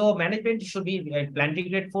 So management should be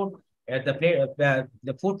plantigrade foot.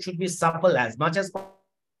 The foot should be supple as much as possible.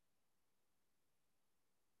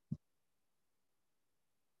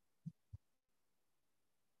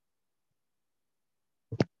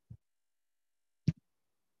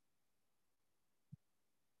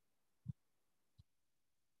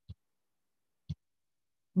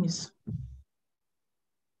 Yes. I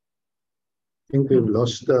think we've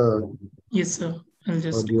lost the... Yes, sir. I'll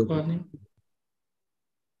just audio. call him.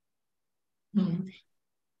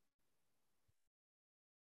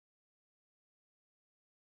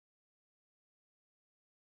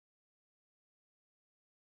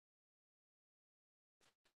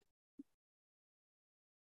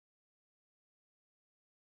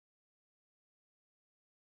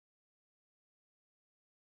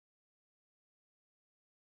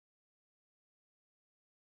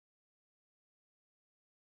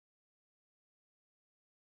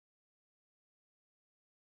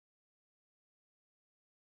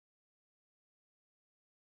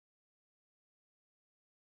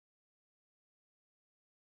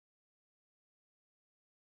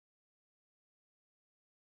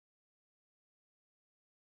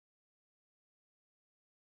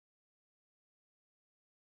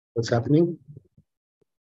 What's happening?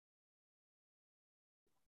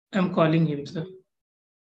 I'm calling him, sir.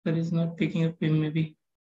 Sir is not picking up him, maybe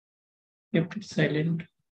kept it silent.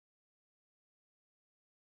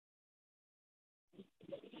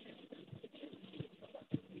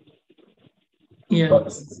 Yeah,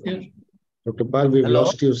 sir. Dr. Pal, we've Hello?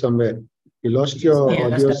 lost you somewhere. You lost your Yeah.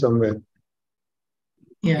 audio somewhere.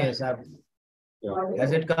 Yeah. Yes, Yeah.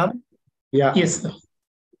 has it come? Yeah. Yes, sir.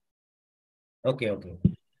 Okay.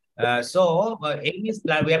 So aim is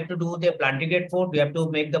we have to do the plantigrade foot. We have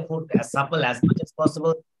to make the foot as supple as much as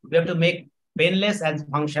possible. We have to make painless and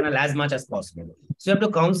functional as much as possible. So you have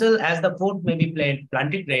to counsel as the foot may be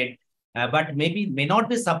plantigrade, but may not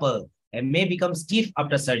be supple and may become stiff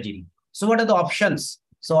after surgery. So what are the options?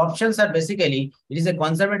 So options are basically, it is a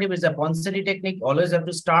conservative, it's a Ponseti technique. Always have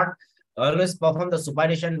to start, always perform the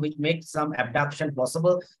supination, which makes some abduction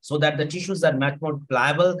possible so that the tissues are much more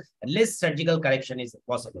pliable and less surgical correction is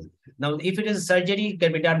possible. Now, if it is surgery, it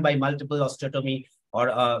can be done by multiple osteotomy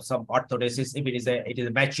or some orthodesis if it is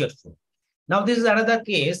a mature foot. Now, this is another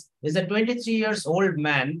case. This is a 23-year-old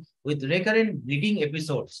man with recurrent bleeding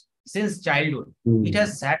episodes since childhood. It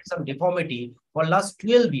has had some deformity for last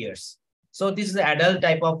 12 years. So this is the adult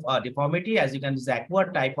type of deformity. As you can see,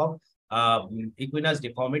 acquired type of equinus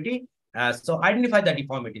deformity. So identify the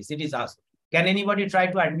deformities. It is asked. Can anybody try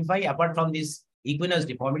to identify apart from this equinus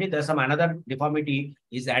deformity? There's some another deformity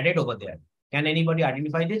is added over there. Can anybody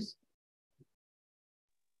identify this?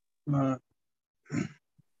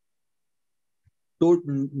 Drop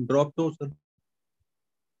toe, sir.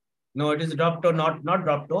 No, it is drop toe, not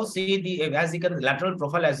drop toe. See the as you can lateral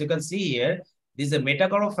profile, as you can see here, this is a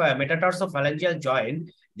metatarsophalangeal joint.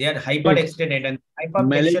 They are hyperextended and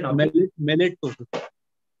hyperflexion of mallet toe, sir.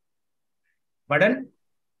 Pardon?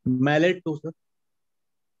 Mallet toe, sir.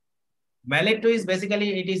 Mallet toe is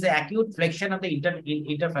basically it is the acute flexion of the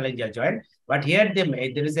interphalangeal joint, but here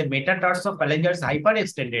there is a metatarsophalangeal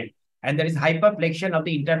hyperextended and there is hyperflexion of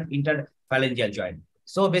the interphalangeal joint.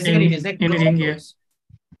 So basically it is a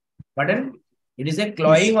pardon? It is a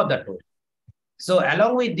clawing of the toe. So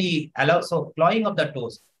along with the clawing of the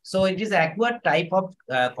toes. So it is acquired type of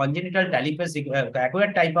congenital talipes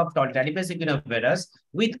equinovarus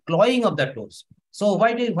with clawing of the toes. So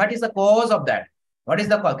what is the cause of that? What is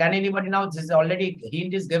the cause? Can anybody now? This is already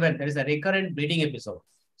hint is given. There is a recurrent bleeding episode.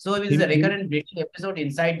 So if it is a recurrent bleeding episode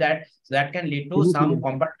inside that, so that can lead to some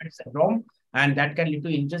compartment syndrome, and that can lead to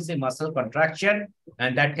intensive muscle contraction,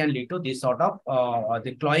 and that can lead to this sort of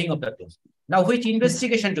the clawing of the toes. Now, which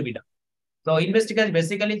investigation to be done? So investigation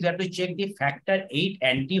basically you have to check the factor 8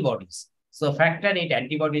 antibodies. So factor 8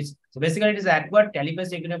 antibodies. So basically it is acquired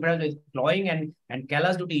talipes equinovarus with clawing and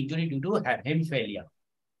callus due to injury due to hemophilia.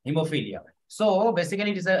 So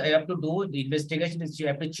basically it is you have to do the investigation is you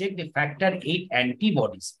have to check the factor 8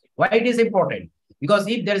 antibodies. Why it is important? Because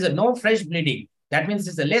if there is no fresh bleeding, that means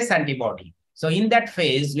it's a less antibody. So in that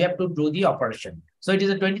phase, we have to do the operation. So it is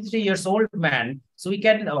a 23-year-old man. So we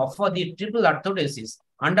can offer the triple orthodesis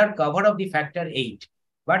under cover of the factor 8.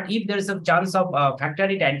 But if there is a chance of factor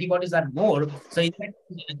 8 antibodies are more, so in that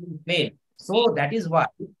fail. So that is why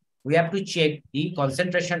we have to check the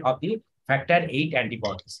concentration of the factor 8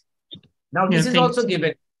 antibodies. Now this is also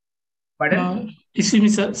given. Pardon? Excuse me,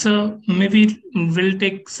 sir. So maybe we'll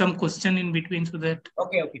take some question in between so that.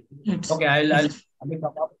 Okay. I'll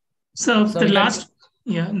So the last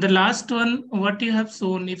one, what you have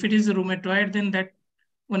shown, if it is rheumatoid, then that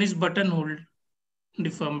one is buttonhole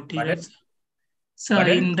deformity. Right? So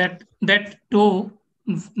in that toe,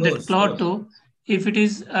 that claw toe, if it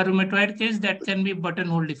is a rheumatoid case, that can be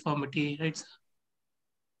buttonhole deformity, right? Sir?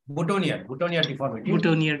 Boutonniere deformity.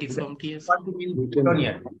 Boutonniere deformity, yes. What do you mean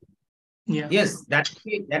boutonniere? Yeah. Yes, that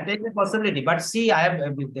is a possibility. But see, I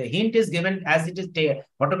have the hint is given as it is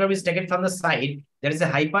photograph is taken from the side. There is a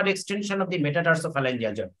hyperextension of the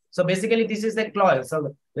metatarsophalangeal joint. So basically, this is the claw.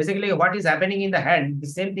 So basically, what is happening in the hand, the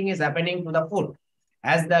same thing is happening to the foot.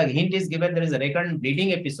 As the hint is given, there is a recurrent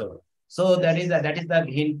bleeding episode. So that is the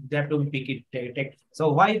hint. They have to pick it. Take.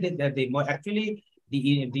 So why actually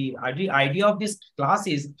the idea of this class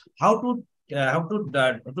is how to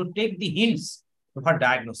take the hints for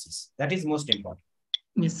diagnosis. That is most important.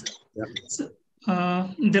 Yes. Yeah. So,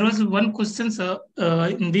 there was one question, sir.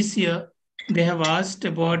 In this year, they have asked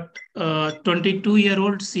about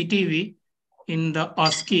 22-year-old CTV in the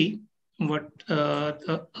OSCE, what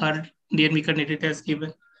our DNB candidate has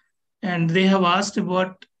given. And they have asked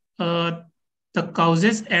about the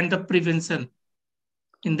causes and the prevention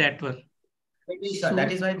in that one. So,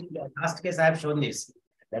 that is why the last case I have shown this.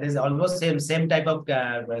 That is almost same type of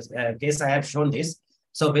case I have shown this.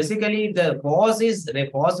 So basically, the cause is the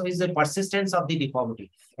persistence of the deformity.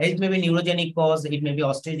 It may be neurogenic cause, it may be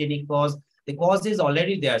osteogenic cause. The cause is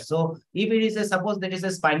already there. So if it is suppose there is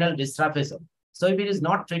a spinal dystrophism. So if it is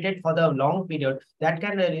not treated for the long period, that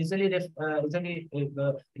can easily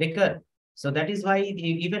recur. So that is why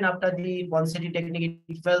even after the Ponseti technique,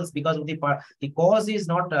 it fails because of the cause is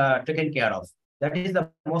not taken care of. That is the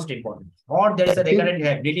most important. Or there is a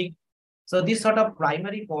recurrent bleeding. So this sort of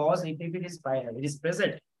primary cause, if it is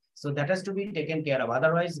present, so that has to be taken care of.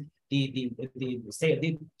 Otherwise, the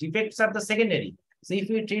defects are the secondary. So if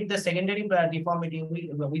we treat the secondary deformity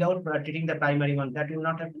without treating the primary one, that will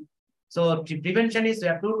not happen. So prevention is we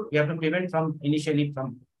have to prevent from initially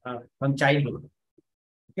from childhood.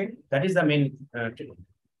 Okay, that is the main treatment.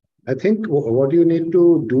 I think what you need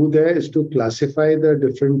to do there is to classify the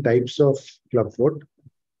different types of clubfoot.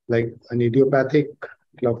 Like an idiopathic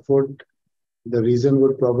clubfoot, the reason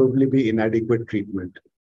would probably be inadequate treatment.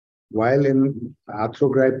 While in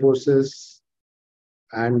arthrogryposis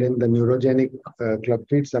and in the neurogenic club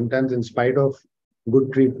feet, sometimes in spite of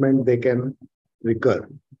good treatment, they can recur.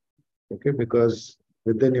 Okay, because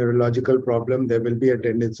with the neurological problem, there will be a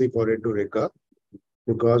tendency for it to recur.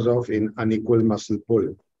 because of unequal muscle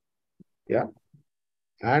pull. Yeah.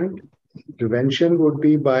 And prevention would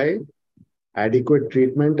be by adequate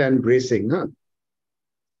treatment and bracing. Huh?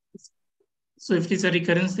 So if it is a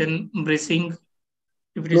recurrence, then bracing,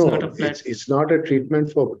 if it is not applied. It's not a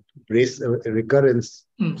treatment for recurrence.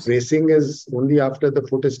 Bracing is only after the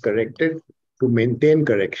foot is corrected to maintain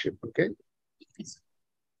correction. Okay.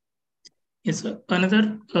 Yes, sir.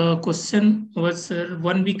 Another question was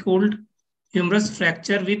 1 week old humerus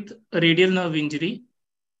fracture with radial nerve injury.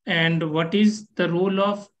 And what is the role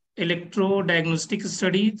of electrodiagnostic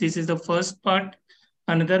study? This is the first part.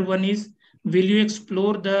 Another one is, will you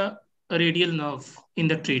explore the radial nerve in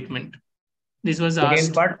the treatment? This was asked.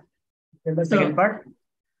 Second part. The second part.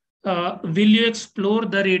 Will you explore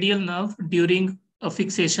the radial nerve during a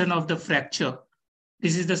fixation of the fracture?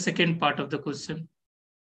 This is the second part of the question.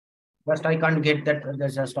 First, I can't get that.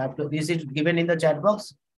 Just have to. Is it given in the chat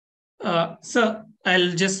box? Sir,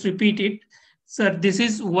 I'll just repeat it. Sir, this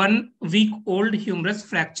is 1 week old humerus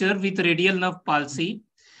fracture with radial nerve palsy.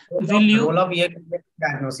 Will you role of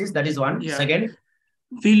diagnosis? That is one. Yeah. Second.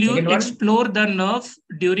 Will you explore the nerve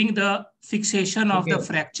during the fixation of the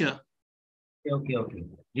fracture? Okay.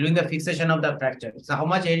 During the fixation of the fracture. So how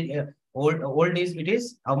much old is it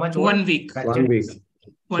is? How much old? 1 week. Fracture? 1 week.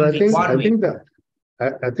 So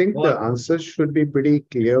I think the answer should be pretty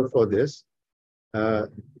clear for this.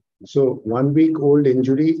 So 1 week old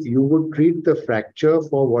injury, you would treat the fracture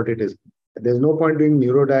for what it is. There's no point doing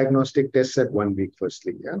neurodiagnostic tests at 1 week,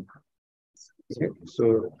 firstly. Yeah. Okay.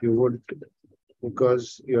 So you would,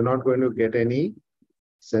 because you're not going to get any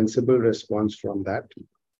sensible response from that.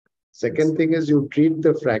 Second thing is you treat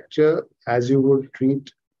the fracture as you would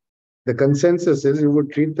treat, the consensus is you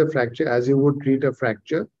would treat the fracture as you would treat a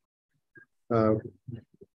fracture,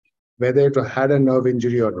 whether it had a nerve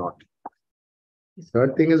injury or not.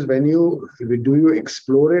 Third thing is do you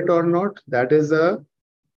explore it or not? That is a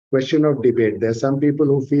question of debate. There are some people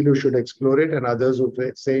who feel you should explore it and others who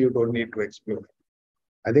say you don't need to explore it.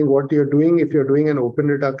 I think what you're doing, if you're doing an open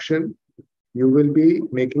reduction, you will be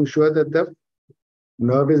making sure that the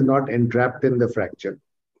nerve is not entrapped in the fracture.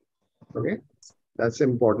 Okay, that's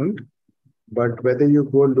important. But whether you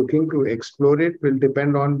go looking to explore it will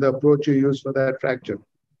depend on the approach you use for that fracture.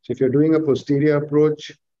 So if you're doing a posterior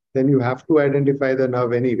approach, then you have to identify the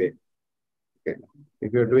nerve anyway. Okay.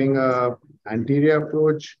 If you're doing an anterior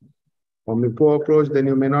approach or MIPO approach, then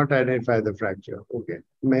you may not identify the fracture. Okay,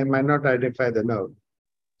 might not identify the nerve.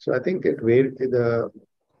 So I think the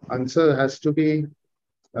answer has to be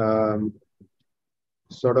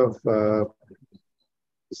sort of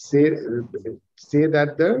say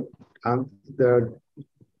that the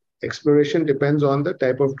exploration depends on the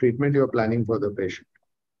type of treatment you're planning for the patient.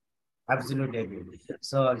 Absolutely agree.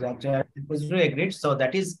 So absolutely agreed. So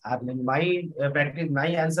that is my practice. My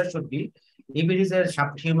answer should be, if it is a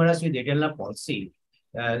shaft humerus with radial nerve palsy,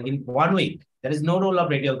 in 1 week, there is no role of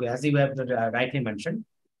radiography, as you have rightly mentioned.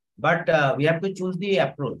 But we have to choose the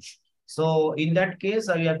approach. So in that case,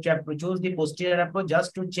 we have to choose the posterior approach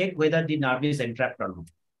just to check whether the nerve is entrapped or not.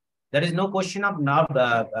 There is no question of nerve.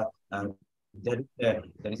 There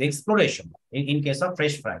is exploration in case of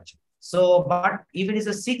fresh fracture. So, but if it is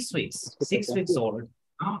a 6 weeks old,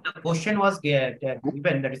 now the question was given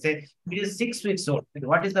that it is 6 weeks old.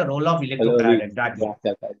 What is the role of electrodiagnosis? That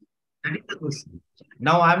is the question.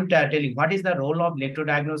 Now I'm telling what is the role of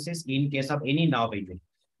electrodiagnosis in case of any nerve injury.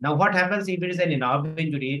 Now, what happens if it is a nerve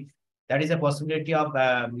injury? That is a possibility of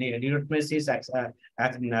neurotomesis,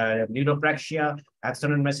 neuropraxia,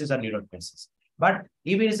 axonomesis, or neurotomesis. But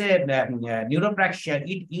if it is a neuropraxia,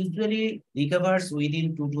 it usually recovers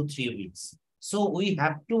within 2 to 3 weeks. So we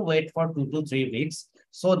have to wait for 2 to 3 weeks.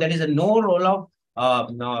 So there is no role of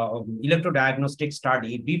electrodiagnostic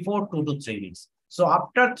study before 2 to 3 weeks. So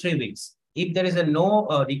after 3 weeks, if there is no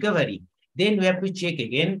recovery, then we have to check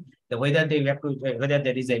again whether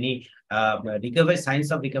there is any recovery, signs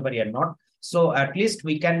of recovery or not. So at least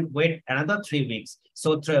we can wait another 3 weeks.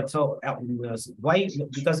 Why?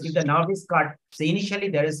 Because if the nerve is cut, so initially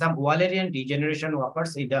there is some Wallerian degeneration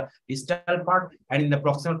occurs in the distal part, and in the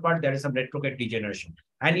proximal part there is some retrograde degeneration,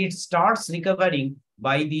 and it starts recovering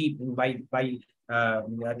it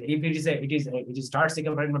starts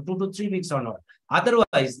recovering from 2 to 3 weeks onward.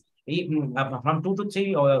 Otherwise, from 2 to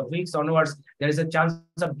 3 weeks onwards, there is a chance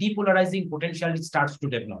of depolarizing potential. It starts to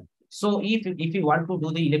develop. So if you want to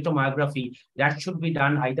do the electromyography, that should be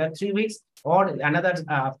done either 3 weeks or another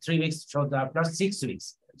 3 weeks, so after 6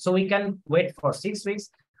 weeks. So we can wait for 6 weeks.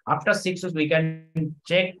 After 6 weeks, we can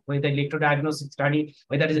check with the electrodiagnostic study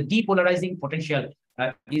whether there is a depolarizing potential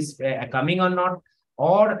is coming or not.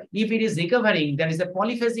 Or if it is recovering, there is a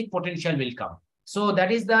polyphasic potential will come. So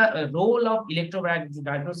that is the role of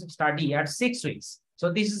electrodiagnostic study at 6 weeks.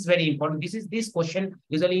 So this is very important. This question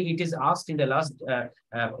usually it is asked in the last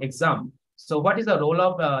exam. So what is the role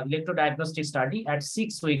of electrodiagnostic study at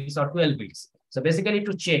 6 weeks or 12 weeks? So basically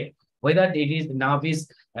to check whether it is nerve is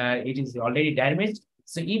it is already damaged.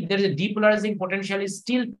 So if there is a depolarizing potential is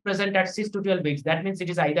still present at 6 to 12 weeks, that means it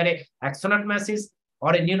is either a axonotmesis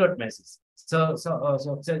or a neurotmesis. So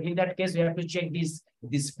in that case, we have to check this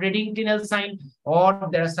spreading tinel sign, or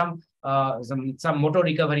there are some motor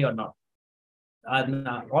recovery or not.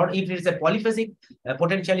 Or if it is a polyphasic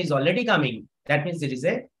potential is already coming, that means it is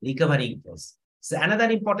a recovery case. So another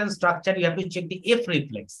important structure, you have to check the F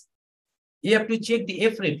reflex. You have to check the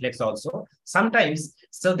F reflex also. Sometimes,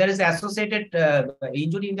 so there is associated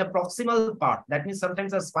injury in the proximal part. That means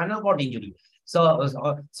sometimes a spinal cord injury. So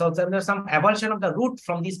there's some avulsion of the root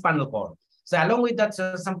from the spinal cord. So along with that,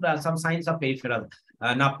 some signs of peripheral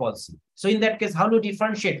nerve palsy. So in that case, how to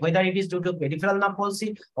differentiate whether it is due to peripheral nerve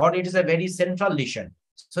palsy or it is a very central lesion?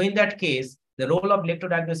 So in that case, the role of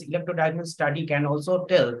electrodiagnostic study can also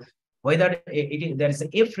tell whether there is a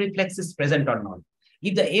F reflex is present or not.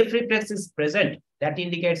 If the F reflex is present, that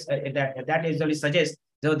indicates that usually suggests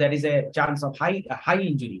that there is a chance of high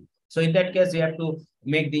injury. So in that case, we have to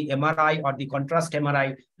make the MRI or the contrast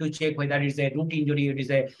MRI to check whether it is a root injury, it is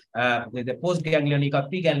the post-ganglionic or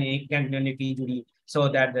pre-ganglionic injury, so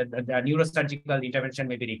that the neurosurgical intervention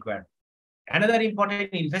may be required. Another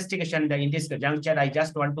important investigation in this juncture, I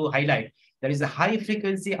just want to highlight, there is a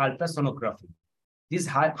high-frequency ultrasonography. This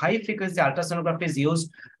high-frequency ultrasonography is used.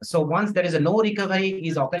 So once there is no recovery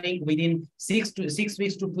is occurring within 6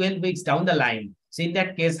 weeks to 12 weeks down the line. So in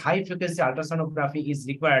that case, high-frequency ultrasonography is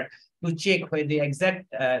required to check where the exact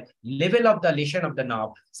level of the lesion of the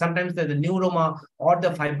nerve. Sometimes the neuroma or the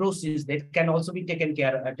fibrosis that can also be taken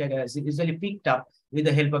care, usually picked up with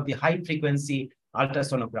the help of the high-frequency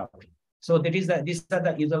ultrasonography. So these are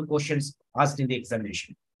the usual questions asked in the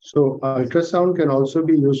examination. So ultrasound can also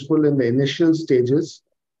be useful in the initial stages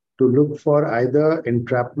to look for either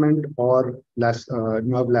entrapment or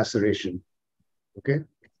nerve laceration. Okay,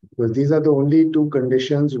 because these are the only two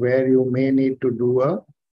conditions where you may need to do a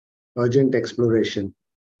urgent exploration.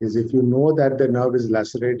 Is if you know that the nerve is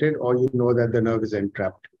lacerated or you know that the nerve is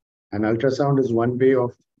entrapped. And ultrasound is one way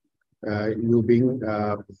of you being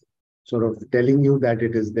sort of telling you that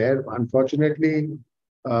it is there. Unfortunately,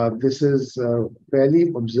 this is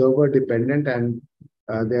fairly observer dependent, and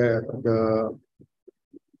the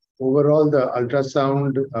overall the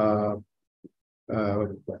ultrasound,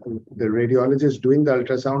 the radiologists doing the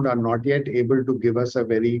ultrasound are not yet able to give us a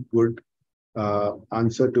very good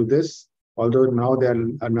answer to this, although now there are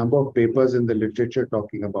a number of papers in the literature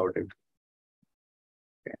talking about it.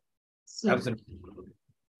 Okay.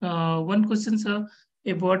 So, one question, sir,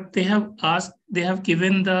 about they have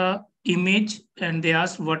given the image and they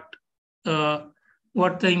asked what the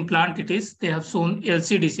implant it is. They have shown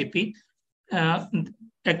LCDCP.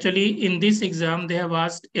 Actually, in this exam, they have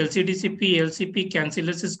asked LCDCP, LCP,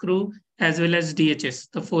 cancellous screw, as well as DHS,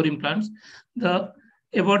 the 4 implants.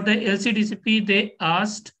 About the LCDCP, they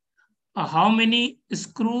asked how many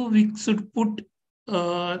screw we should put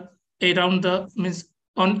around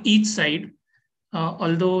on each side.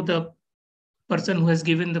 Although the person who has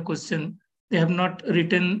given the question, they have not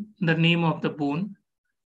written the name of the bone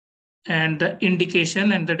and the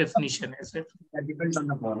indication and the definition as well. That depends on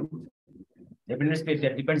the bone. Definitely,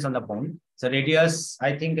 that depends on the bone. So radius,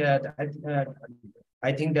 I think the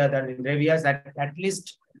radius at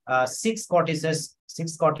least 6 cortices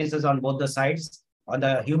on both the sides. On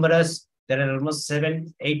the humerus, there are almost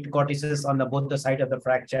 7-8 cortices on both the side of the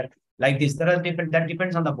fracture. Like this, that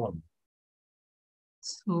depends on the bone.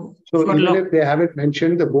 So even if they haven't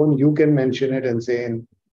mentioned the bone, you can mention it and say,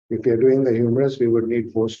 if you're doing the humerus, we would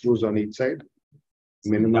need 4 screws on each side,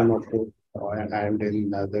 minimum of 4. And in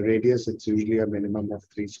the radius, it's usually a minimum of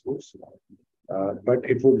 3 screws. But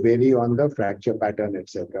it would vary on the fracture pattern,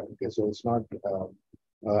 etc. Okay, so it's not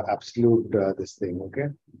absolute this thing. Okay.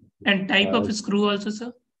 And type of screw also,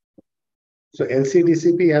 sir? So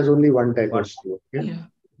LCDCP has only one type of screw. Okay? Yeah.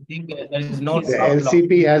 I think there is no. The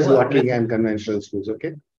LCP has locking and conventional screws.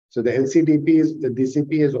 Okay. So the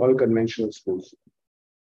DCP is all conventional screws.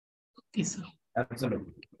 Okay, sir.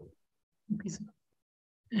 Absolutely. Okay, sir.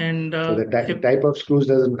 And so the type of screws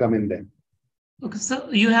doesn't come in there. Okay, so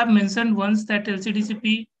you have mentioned once that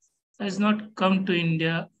LCDCP has not come to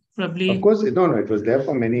India. Probably. Of course, no, it was there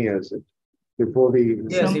for many years before we.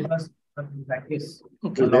 Yes, it was practice.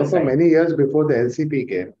 Okay. It was there for many years before the LCP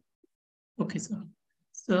came. Okay, sir.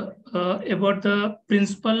 So about the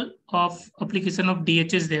principle of application of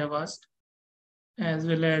DHS, they have asked, as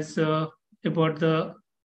well as about the.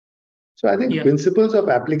 So I think principles of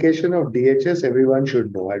application of DHS, everyone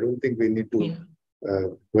should know. I don't think we need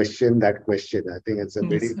to question that question. I think it's a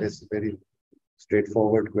very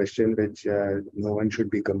straightforward question, which no one should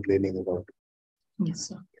be complaining about. Yes,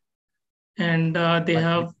 sir. And they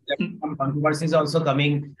have some controversies also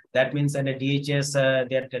coming. That means in a DHS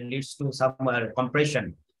that leads to some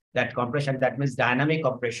compression. That compression, that means dynamic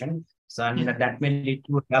compression. So and that may lead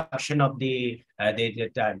to reduction of the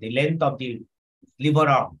length of the lever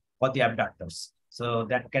arm for the abductors. So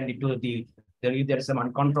that can lead to there is some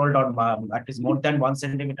uncontrolled or at least more than 1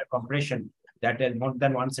 centimeter compression. That is more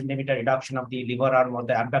than 1 centimeter reduction of the lever arm or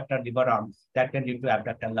the abductor lever arm. That can lead to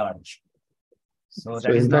abductor lunge. So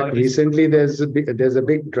in fact, recently there's a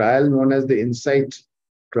big trial known as the InSight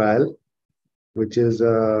trial, which is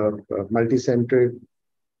a multi-centered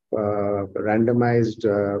randomized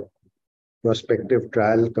prospective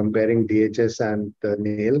trial comparing DHS and the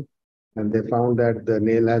nail, and they found that the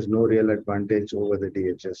nail has no real advantage over the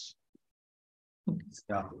DHS.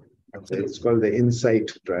 Yeah, it's called the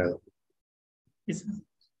InSight trial. Yes,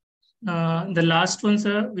 the last one,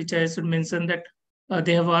 sir, which I should mention, that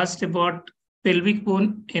they have asked about pelvic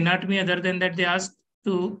bone anatomy. Other than that, they asked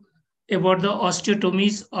about the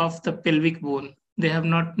osteotomies of the pelvic bone. They have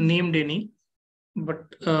not named any,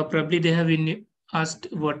 but probably they have asked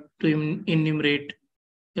what to enumerate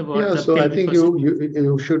about the so I think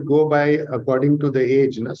you should go by according to the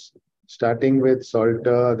age, starting with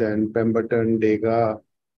Salter, then Pemberton, Dega,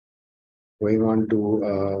 going on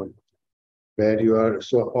to where you are.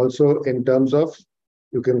 So also in terms of,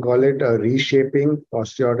 you can call it a reshaping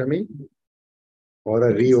osteotomy or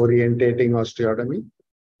a reorientating osteotomy.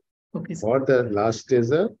 Okay, or the last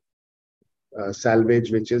is a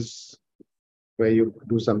salvage, which is where you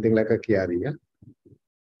do something like a Chiari. Yeah?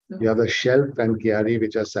 You have the shelf and Chiari,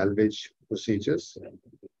 which are salvage procedures.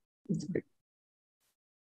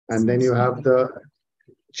 And then you have the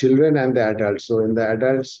children and the adults. So in the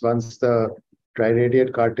adults, once the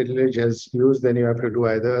triradiate cartilage has fused, then you have to do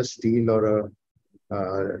either a steel or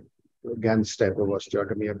a Gans type of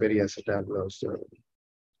osteotomy, a periacetabular osteotomy,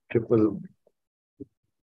 triple.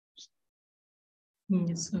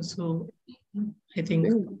 Yes, so I think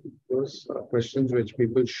those are questions which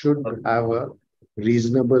people should have a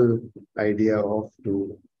reasonable idea of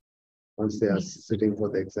once they are sitting for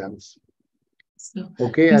the exams. So,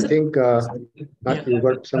 okay, I think you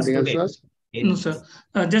got something else to ask? No, sir.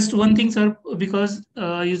 Just one thing, sir, because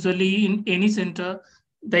usually in any center,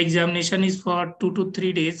 the examination is for 2 to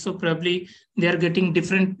 3 days. So probably they are getting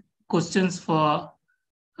different questions for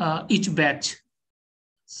each batch.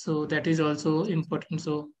 So that is also important.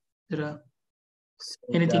 So there are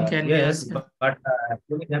anything can be asked. But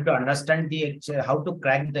we have to understand how to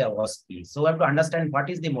crack the OSCE. So we have to understand what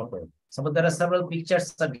is the motto. So there are several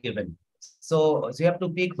pictures are given. So you have to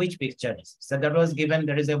pick which picture. So that was given.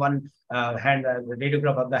 There is a one hand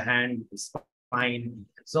radiograph of the hand, spine.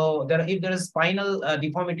 So if there is spinal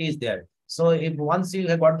deformity is there. So if once you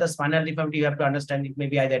have got the spinal deformity, you have to understand it may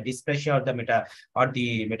be either dysplasia or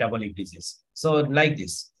the metabolic disease. So like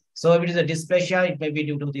this. So if it is a dysplasia, it may be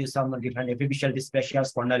due to some different epiphyseal dysplasia,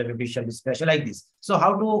 spondyle epiphyseal dysplasia, like this. So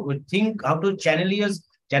how to think, how to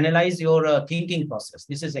channelize your thinking process.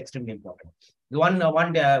 This is extremely important. One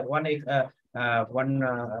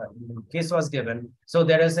case was given. So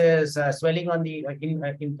there is a swelling on the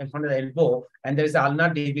in front of the elbow, and there is the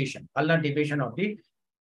ulnar deviation of the.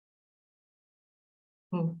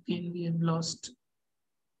 Okay, we have lost.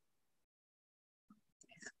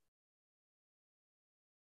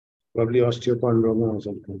 Probably osteochondroma or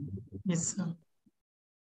something. Yes, sir.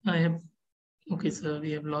 I have. Okay, sir.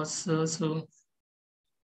 We have lost, sir. So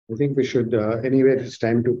I think we should. Anyway, it's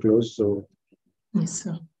time to close. So yes,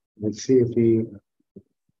 sir. Let's see if we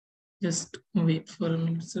just wait for a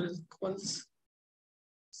minute, sir. Calls.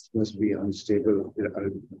 This must be unstable.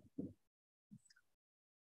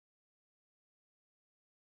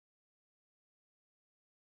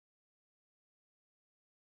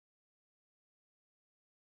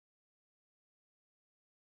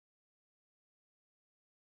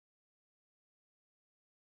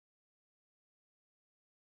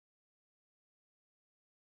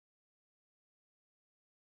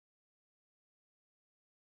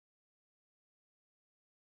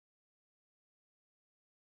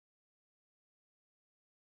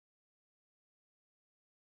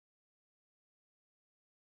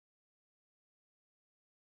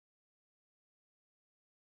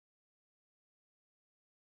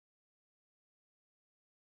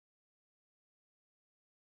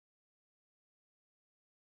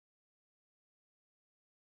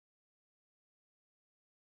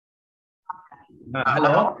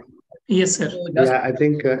 Hello. Yes, sir. So Yeah, I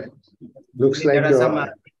think looks like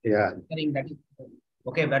yeah.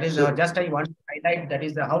 Okay, that is So, just I want to highlight that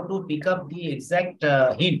is how to pick up the exact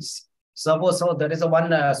hints. Suppose so there is a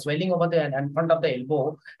one swelling over the in front of the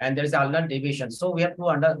elbow, and there is ulnar deviation. So we have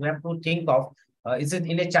to think of is it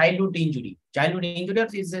in a childhood injury? Childhood injury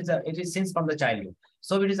it is since from the childhood.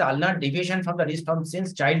 So it is ulnar deviation from the wrist from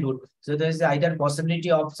since childhood. So there is either possibility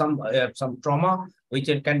of some trauma which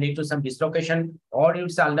it can lead to some dislocation, or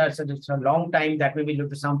it's ulnar. So it's a long time that may be due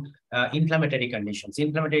to some inflammatory conditions.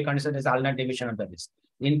 Inflammatory condition is ulnar deviation of the wrist.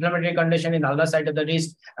 Inflammatory condition in ulnar side of the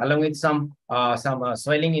wrist, along with some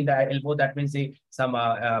swelling in the elbow. That means some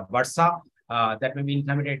bursa. That may be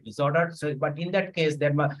inflammatory disorder. So, but in that case,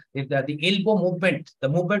 there if the elbow movement, the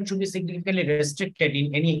movement should be significantly restricted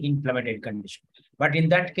in any inflammatory condition. But in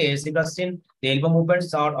that case, it was seen the elbow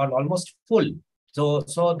movements are almost full. So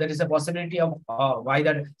there is a possibility of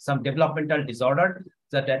either some developmental disorder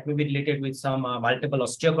that may be related with some multiple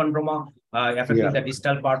osteochondroma affecting the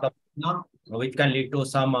distal part of which can lead to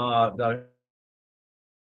some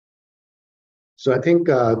So I think,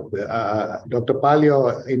 Dr. Pal,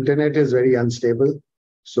 your internet is very unstable.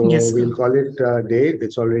 So yes, we'll call it a day.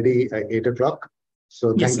 It's already 8 o'clock.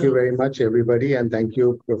 So yes, thank you very much, everybody. And thank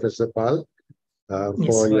you, Professor Pal,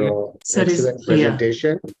 for your excellent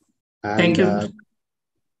presentation. And, thank you.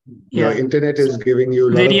 Your internet is giving you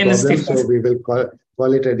a lot of problems. So we will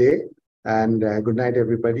call it a day. And good night,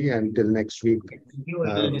 everybody. Until next week,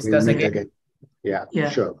 we'll meet again. Yeah,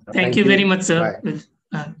 sure. Thank you very much, sir.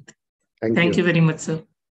 Thank you very much, sir.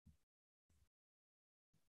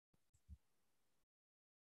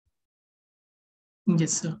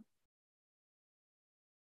 Yes, sir.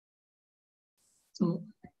 So